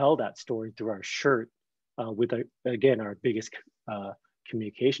able to tell that story through our shirt with, again, our biggest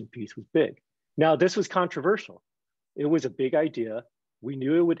communication piece was big. Now, this was controversial. It was a big idea. We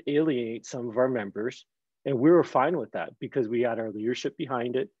knew it would alienate some of our members, and we were fine with that because we had our leadership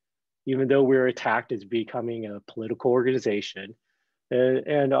behind it, even though we were attacked as becoming a political organization.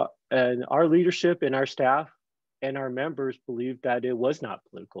 And our leadership and our staff and our members believed that it was not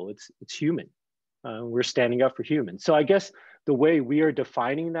political. It's human. We're standing up for humans. So I guess the way we are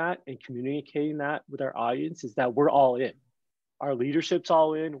defining that and communicating that with our audience is that we're all in. Our leadership's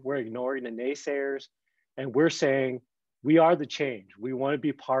all in. We're ignoring the naysayers, and we're saying we are the change. We want to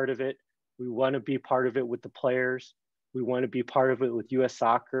be part of it. We want to be part of it with the players. We want to be part of it with U.S.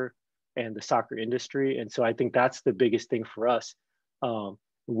 soccer and the soccer industry. And so I think that's the biggest thing for us.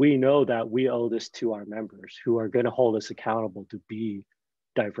 We know that we owe this to our members who are going to hold us accountable to be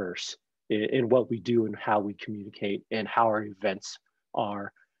diverse in what we do and how we communicate and how our events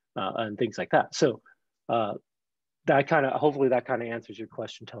are and things like that. So hopefully that kind of answers your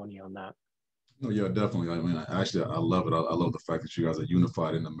question, Tony, on that. No, yeah, definitely. I mean, actually, I love it. I love the fact that you guys are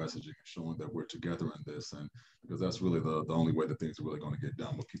unified in the messaging and showing that we're together in this, and because that's really the only way that things are really going to get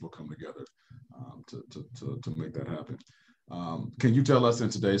done, when people come together to make that happen. Can you tell us in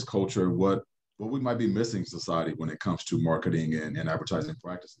today's culture what we might be missing in society when it comes to marketing and advertising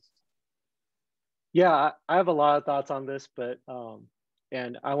practices? Yeah, I have a lot of thoughts on this, but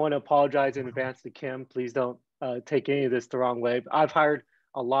and I want to apologize in advance to Kim. Please don't take any of this the wrong way. I've hired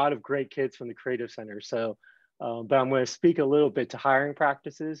a lot of great kids from the Creative Center. So, but I'm going to speak a little bit to hiring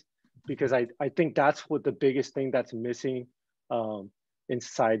practices, because I think that's what the biggest thing that's missing in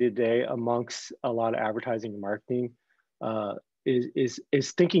society today amongst a lot of advertising and marketing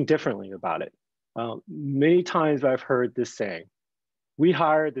is thinking differently about it. Many times I've heard this saying, we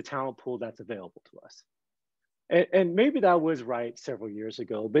hire the talent pool that's available to us. And maybe that was right several years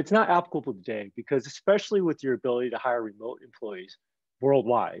ago, but it's not applicable today, because especially with your ability to hire remote employees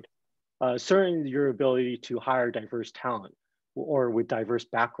worldwide, certainly your ability to hire diverse talent or with diverse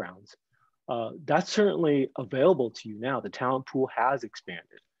backgrounds, that's certainly available to you now. The talent pool has expanded.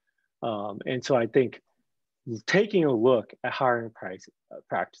 And so I think taking a look at hiring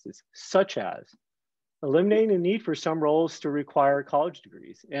practices, such as eliminating the need for some roles to require college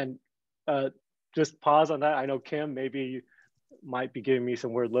degrees. And just pause on that. I know, Kim, maybe you might be giving me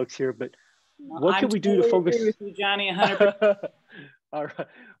some weird looks here, but what can we do to focus? Agree with you, Johnny, 100%. All right.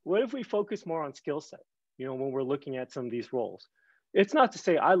 What if we focus more on skill set, when we're looking at some of these roles? It's not to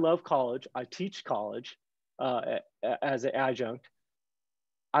say I love college. I teach college as an adjunct.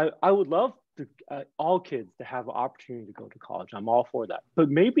 I would love all kids to have an opportunity to go to college. I'm all for that. But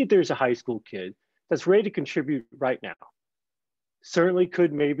maybe there's a high school kid that's ready to contribute right now. Certainly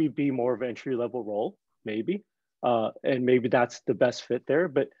could maybe be more of an entry-level role, maybe. And maybe that's the best fit there.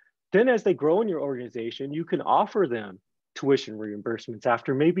 But then as they grow in your organization, you can offer them tuition reimbursements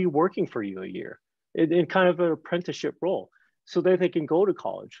after maybe working for you a year in kind of an apprenticeship role, so that they can go to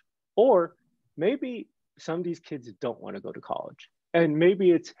college. Or maybe some of these kids don't want to go to college. And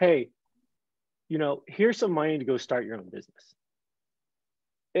maybe it's, hey, here's some money to go start your own business.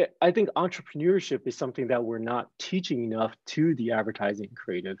 I think entrepreneurship is something that we're not teaching enough to the advertising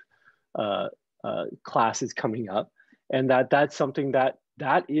creative classes coming up. And that's something that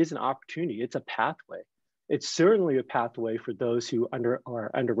is an opportunity. It's a pathway. It's certainly a pathway for those who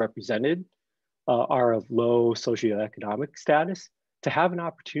are underrepresented, are of low socioeconomic status, to have an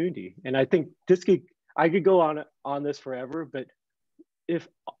opportunity. And I think I could go on this forever, but if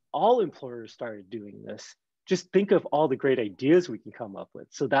all employers started doing this, just think of all the great ideas we can come up with.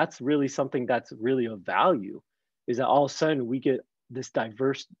 So that's really something that's really of value, is that all of a sudden we get this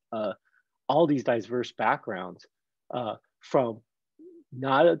diverse, all these diverse backgrounds from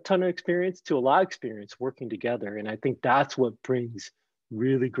not a ton of experience to a lot of experience working together. And I think that's what brings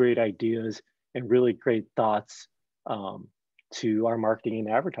really great ideas and really great thoughts to our marketing and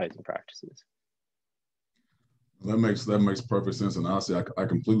advertising practices. That makes perfect sense. And honestly, I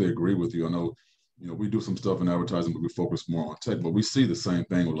completely agree with you. I know, we do some stuff in advertising, but we focus more on tech, but we see the same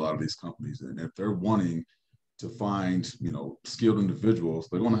thing with a lot of these companies. And if they're wanting to find, skilled individuals,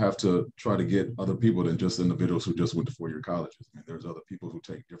 they're going to have to try to get other people than just individuals who just went to four-year colleges. I mean, there's other people who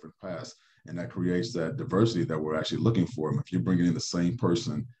take different paths, and that creates that diversity that we're actually looking for. And if you're bringing in the same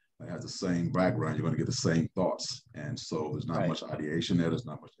person that has the same background, you're going to get the same thoughts. And so there's not much ideation there. There's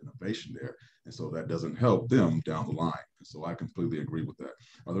not much innovation there. And so that doesn't help them down the line. And so I completely agree with that.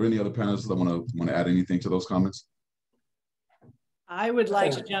 Are there any other panelists that want to add anything to those comments? I would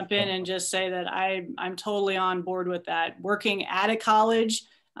like to jump in and just say that I'm totally on board with that. Working at a college,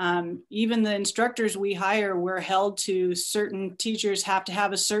 even the instructors we hire, we're held to certain teachers have to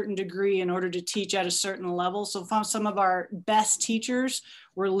have a certain degree in order to teach at a certain level. So some of our best teachers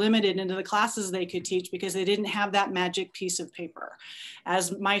were limited into the classes they could teach because they didn't have that magic piece of paper.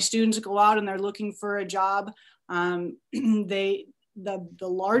 As my students go out and they're looking for a job, the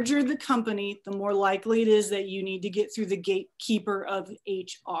larger the company, the more likely it is that you need to get through the gatekeeper of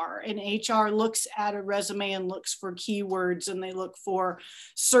HR. And HR looks at a resume and looks for keywords, and they look for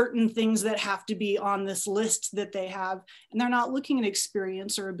certain things that have to be on this list that they have. And they're not looking at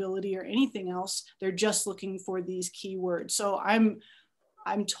experience or ability or anything else. They're just looking for these keywords. So I'm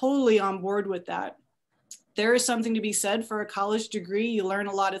totally on board with that. There is something to be said for a college degree. You learn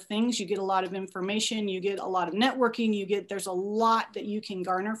a lot of things, you get a lot of information, you get a lot of networking, there's a lot that you can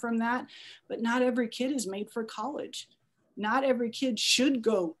garner from that, but not every kid is made for college. Not every kid should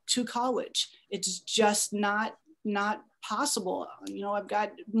go to college. It's just not possible. You know, I've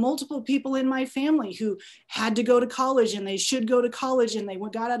got multiple people in my family who had to go to college and they should go to college, and they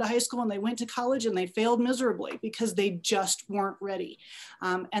got out of high school and they went to college and they failed miserably because they just weren't ready.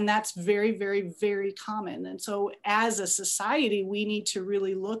 And that's very, very, very common. And so as a society, we need to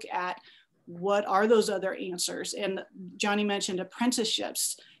really look at what are those other answers. And Johnny mentioned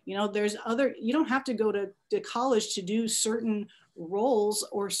apprenticeships. You know, you don't have to go to college to do certain roles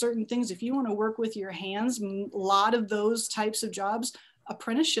or certain things. If you want to work with your hands, a lot of those types of jobs,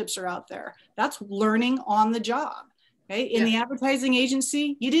 apprenticeships are out there. That's learning on the job. Okay? In the advertising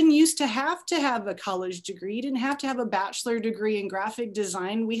agency, you didn't used to have a college degree. You didn't have to have a bachelor degree in graphic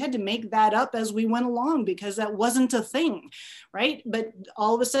design. We had to make that up as we went along because that wasn't a thing, right? But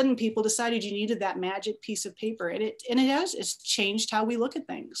all of a sudden people decided you needed that magic piece of paper, and it's changed how we look at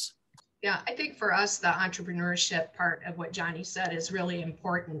things. Yeah, I think for us, the entrepreneurship part of what Johnny said is really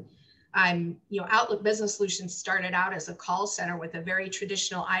important. Outlook Business Solutions started out as a call center with a very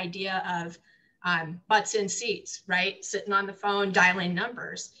traditional idea of butts in seats, right? Sitting on the phone, dialing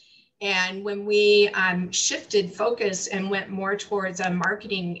numbers. And when we shifted focus and went more towards a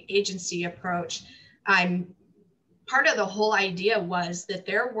marketing agency approach, part of the whole idea was that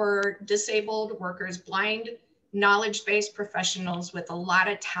there were disabled workers, blind, knowledge-based professionals with a lot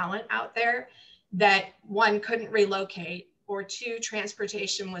of talent out there that, one, couldn't relocate, or two,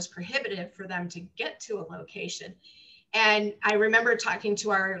 transportation was prohibitive for them to get to a location. And I remember talking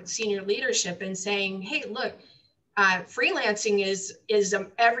to our senior leadership and saying, hey, look, freelancing is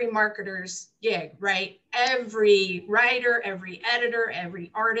every marketer's gig, right? Every writer, every editor,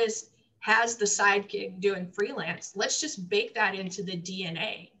 every artist has the side gig doing freelance. Let's just bake that into the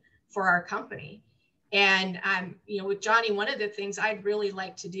DNA for our company. And, with Johnny, one of the things I'd really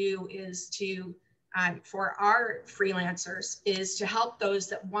like to do is to, for our freelancers, is to help those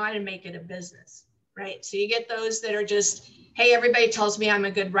that want to make it a business, right? So you get those that are just, hey, everybody tells me I'm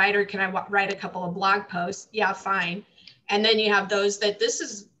a good writer. Can I write a couple of blog posts? Yeah, fine. And then you have those that this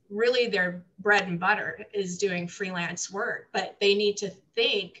is really their bread and butter, is doing freelance work, but they need to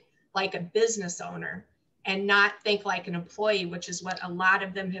think like a business owner and not think like an employee, which is what a lot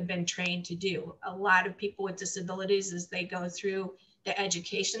of them have been trained to do. A lot of people with disabilities, as they go through the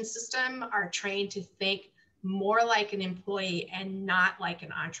education system, are trained to think more like an employee and not like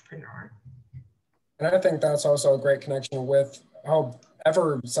an entrepreneur. And I think that's also a great connection with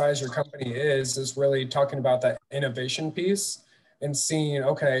however size your company is really talking about that innovation piece and seeing,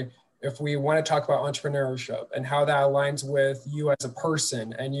 okay, if we want to talk about entrepreneurship and how that aligns with you as a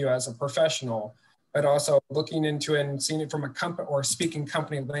person and you as a professional, but also looking into it and seeing it from a company or speaking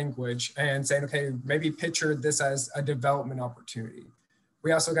company language and saying, okay, maybe picture this as a development opportunity.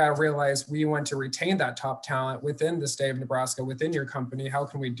 We also got to realize we want to retain that top talent within the state of Nebraska, within your company. How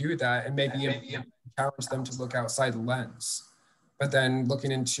can we do that? And maybe challenge them to look outside the lens. But then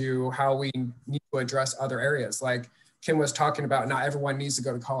looking into how we need to address other areas. Like Kim was talking about, not everyone needs to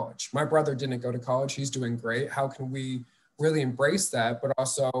go to college. My brother didn't go to college. He's doing great. How can we really embrace that, but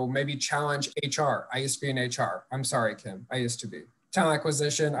also maybe challenge HR? I used to be in HR. I'm sorry, Kim. I used to be. Talent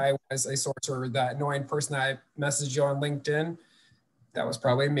acquisition, I was a sorcerer. That annoying person that I messaged you on LinkedIn, that was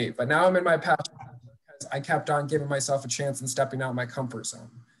probably me. But now I'm in my passion because I kept on giving myself a chance and stepping out of my comfort zone.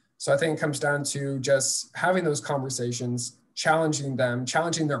 So I think it comes down to just having those conversations, challenging them,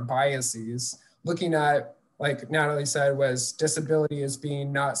 challenging their biases, looking at, like Natalie said, was disability as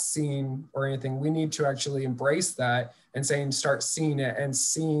being not seen or anything. We need to actually embrace that and start seeing it and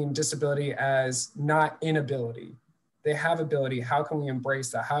seeing disability as not inability. They have ability. How can we embrace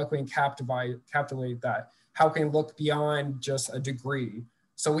that? How can we captivate that? How can we look beyond just a degree?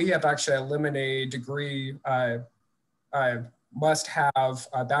 So we have actually eliminated degree, must have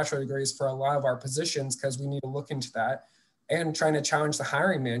bachelor degrees for a lot of our positions because we need to look into that, and trying to challenge the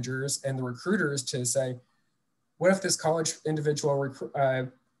hiring managers and the recruiters to say, what if this college individual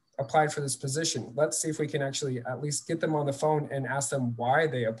applied for this position. Let's see if we can actually at least get them on the phone and ask them why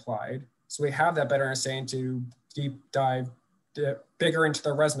they applied. So we have that better understanding to deep dive bigger into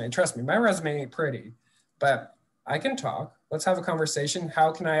their resume. And trust me, my resume ain't pretty, but I can talk. Let's have a conversation.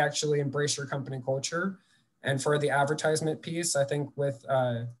 How can I actually embrace your company culture? And for the advertisement piece, I think with,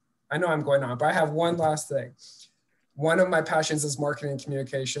 I know I'm going on, but I have one last thing. One of my passions is marketing and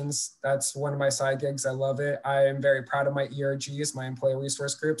communications. That's one of my side gigs. I love it. I am very proud of my ERGs, my employee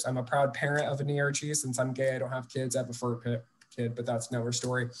resource groups. I'm a proud parent of an ERG. Since I'm gay, I don't have kids. I have a fur kid, but that's another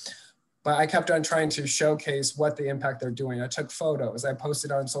story. But I kept on trying to showcase what the impact they're doing. I took photos, I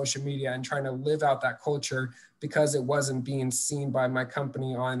posted on social media and trying to live out that culture because it wasn't being seen by my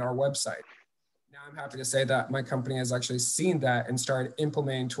company on our website. Now I'm happy to say that my company has actually seen that and started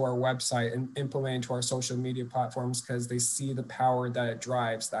implementing to our website and implementing to our social media platforms because they see the power that it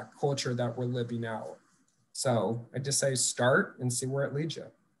drives, that culture that we're living out. So I just say start and see where it leads you.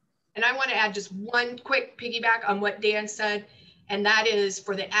 And I want to add just one quick piggyback on what Dan said, and that is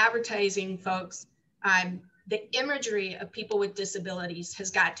for the advertising folks, the imagery of people with disabilities has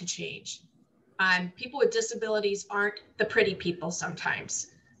got to change. People with disabilities aren't the pretty people sometimes.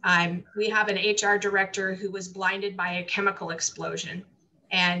 We have an HR director who was blinded by a chemical explosion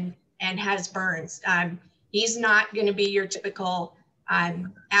and has burns. He's not going to be your typical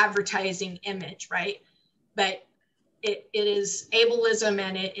advertising image, right? But it is ableism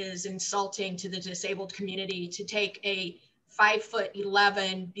and it is insulting to the disabled community to take a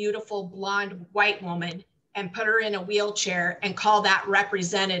 5'11" beautiful blonde white woman and put her in a wheelchair and call that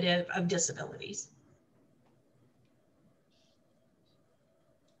representative of disabilities.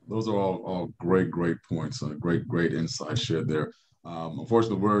 Those are all great points, great insights shared there.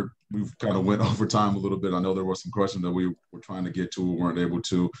 Unfortunately, we've kind of went over time a little bit. I know there were some questions that we were trying to get to, we weren't able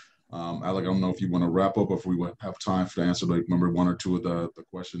to. Alec, I don't know if you want to wrap up or if we have time to answer, like, remember one or two of the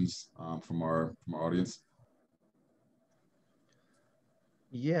questions from our audience.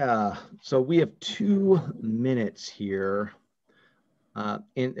 Yeah, so we have 2 minutes here.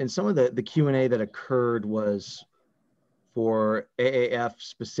 And some of the Q&A that occurred was for AAF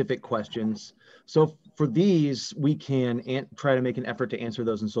specific questions. So for these, we can try to make an effort to answer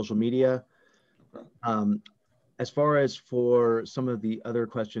those in social media. As far as for some of the other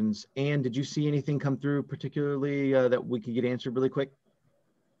questions, Anne, did you see anything come through particularly that we could get answered really quick?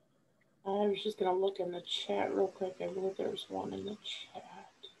 I was just gonna look in the chat real quick. I believe there was one in the chat.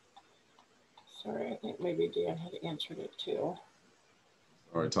 Sorry, I think maybe Dan had answered it too.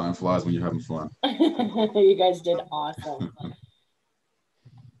 All right, time flies when you're having fun. You guys did awesome.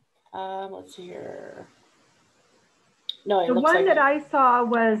 Let's see here. No, the one that I saw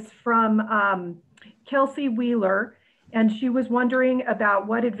was from Kelsey Wheeler, and she was wondering about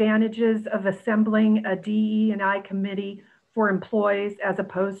what advantages of assembling a DE&I committee for employees as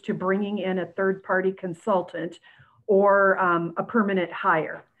opposed to bringing in a third-party consultant or a permanent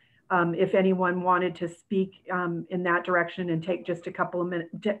hire. If anyone wanted to speak in that direction and take just a couple of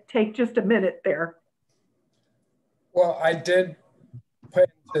minutes, take just a minute there. Well, I did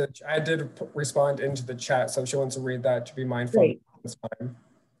respond into the chat, so if she wants to read that, to be mindful. Great. That's fine.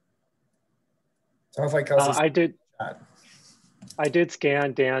 So hopefully Kelsey. I did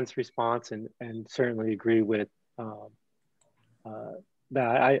scan Dan's response and certainly agree with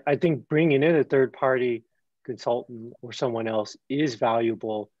that. I think bringing in a third-party consultant or someone else is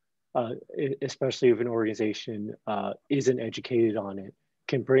valuable, especially if an organization isn't educated on it,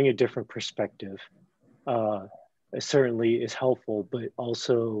 can bring a different perspective. It certainly is helpful, but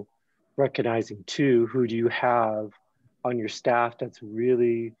also recognizing too, who do you have on your staff that's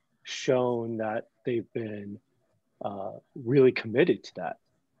really shown that they've been really committed to that?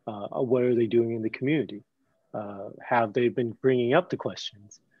 What are they doing in the community? Have they been bringing up the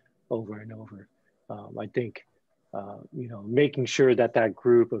questions over and over? I think, making sure that that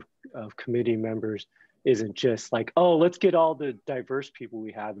group of committee members isn't just like, oh, let's get all the diverse people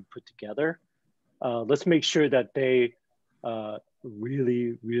we have and put together. Let's make sure that they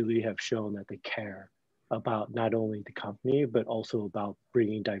really have shown that they care about not only the company, but also about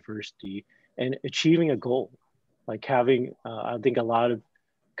bringing diversity and achieving a goal. Like having, I think a lot of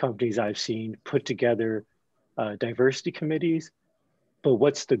companies I've seen put together diversity committees, but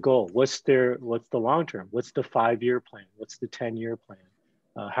what's the goal? What's the long term? What's the 5-year plan? What's the 10-year plan?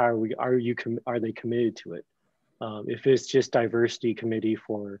 How are they committed to it? If it's just diversity committee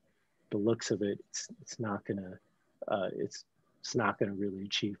for the looks of it, it's not gonna really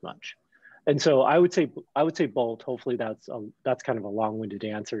achieve much. And so I would say both. Hopefully that's kind of a long-winded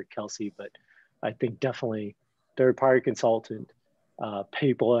answer, Kelsey, but I think definitely third-party consultant,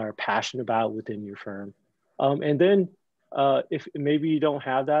 people that are passionate about within your firm. And then if maybe you don't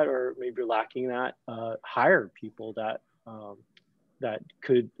have that, or maybe you're lacking that, hire people that that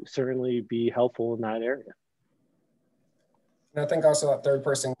could certainly be helpful in that area. And I think also that third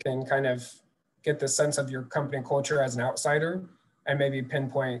person can kind of get the sense of your company culture as an outsider and maybe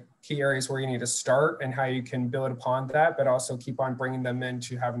pinpoint key areas where you need to start and how you can build upon that, but also keep on bringing them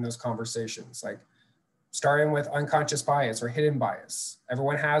into having those conversations. Like starting with unconscious bias or hidden bias.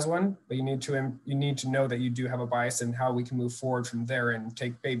 Everyone has one, but you need to know that you do have a bias and how we can move forward from there and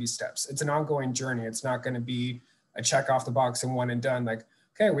take baby steps. It's an ongoing journey. It's not going to be a check off the box and one and done. Like,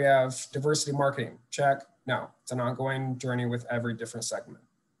 okay, we have diversity marketing, check. No, it's an ongoing journey with every different segment.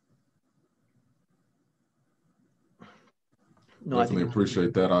 No, definitely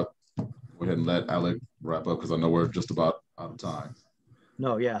appreciate that. I'll go ahead and let Alec wrap up because I know we're just about out of time.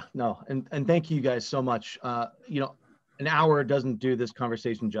 No, yeah, no. And thank you guys so much. You know, an hour doesn't do this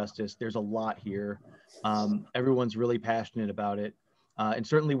conversation justice. There's a lot here. Everyone's really passionate about it. And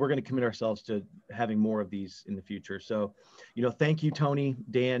certainly we're going to commit ourselves to having more of these in the future. So, you know, thank you, Tony,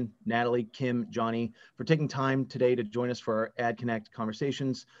 Dan, Natalie, Kim, Johnny, for taking time today to join us for our Ad Connect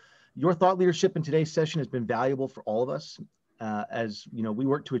conversations. Your thought leadership in today's session has been valuable for all of us. As you know, we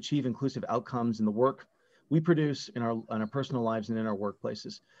work to achieve inclusive outcomes in the work we produce in our personal lives and in our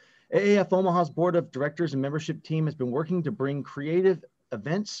workplaces. AAF Omaha's Board of Directors and membership team has been working to bring creative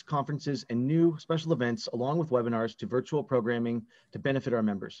events, conferences, and new special events along with webinars to virtual programming to benefit our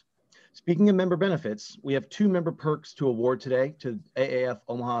members. Speaking of member benefits, we have 2 member perks to award today to AAF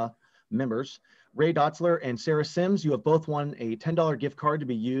Omaha members. Ray Dotzler and Sarah Sims, you have both won a $10 gift card to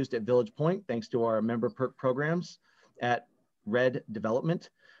be used at Village Point thanks to our member perk programs at Red Development.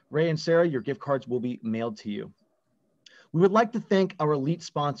 Ray and Sarah, your gift cards will be mailed to you. We would like to thank our elite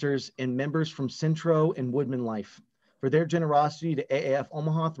sponsors and members from Centro and Woodman Life for their generosity to AAF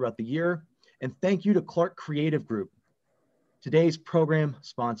Omaha throughout the year. And thank you to Clark Creative Group, today's program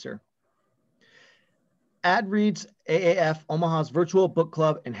sponsor. AdRead's AAF Omaha's virtual book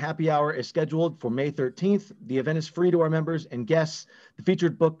club and happy hour is scheduled for May 13th. The event is free to our members and guests. The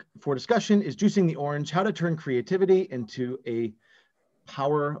featured book for discussion is Juicing the Orange, How to Turn Creativity into a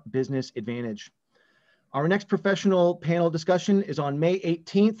Power Business Advantage. Our next professional panel discussion is on May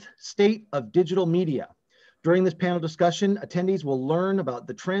 18th, State of Digital Media. During this panel discussion, attendees will learn about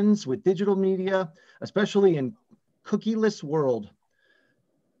the trends with digital media, especially in cookieless world,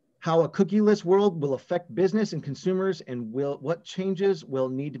 how a cookieless world will affect business and consumers, and what changes will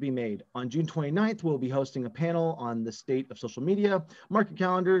need to be made. On June 29th, we'll be hosting a panel on the state of social media, market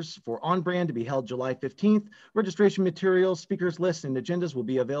calendars for On Brand to be held July 15th. Registration materials, speakers lists, and agendas will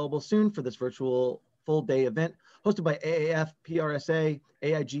be available soon for this virtual full-day event hosted by AAF, PRSA,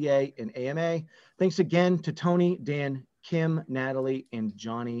 AIGA, and AMA. Thanks again to Tony, Dan, Kim, Natalie, and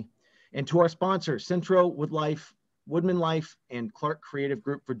Johnny, and to our sponsors, Centro, Woodman Life, and Clark Creative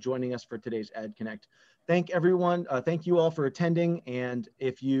Group for joining us for today's Ad Connect. Thank you all for attending. And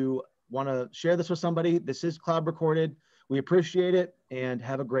if you want to share this with somebody, this is cloud recorded. We appreciate it and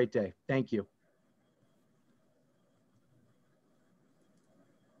have a great day. Thank you.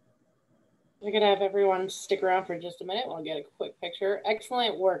 We're going to have everyone stick around for just a minute. We'll get a quick picture.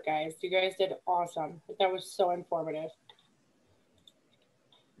 Excellent work, guys. You guys did awesome. That was so informative.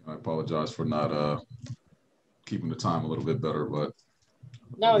 I apologize for not keeping the time a little bit better, but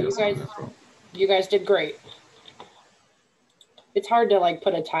no, you guys did great. It's hard to like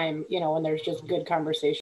put a time, you know, when there's just good conversation.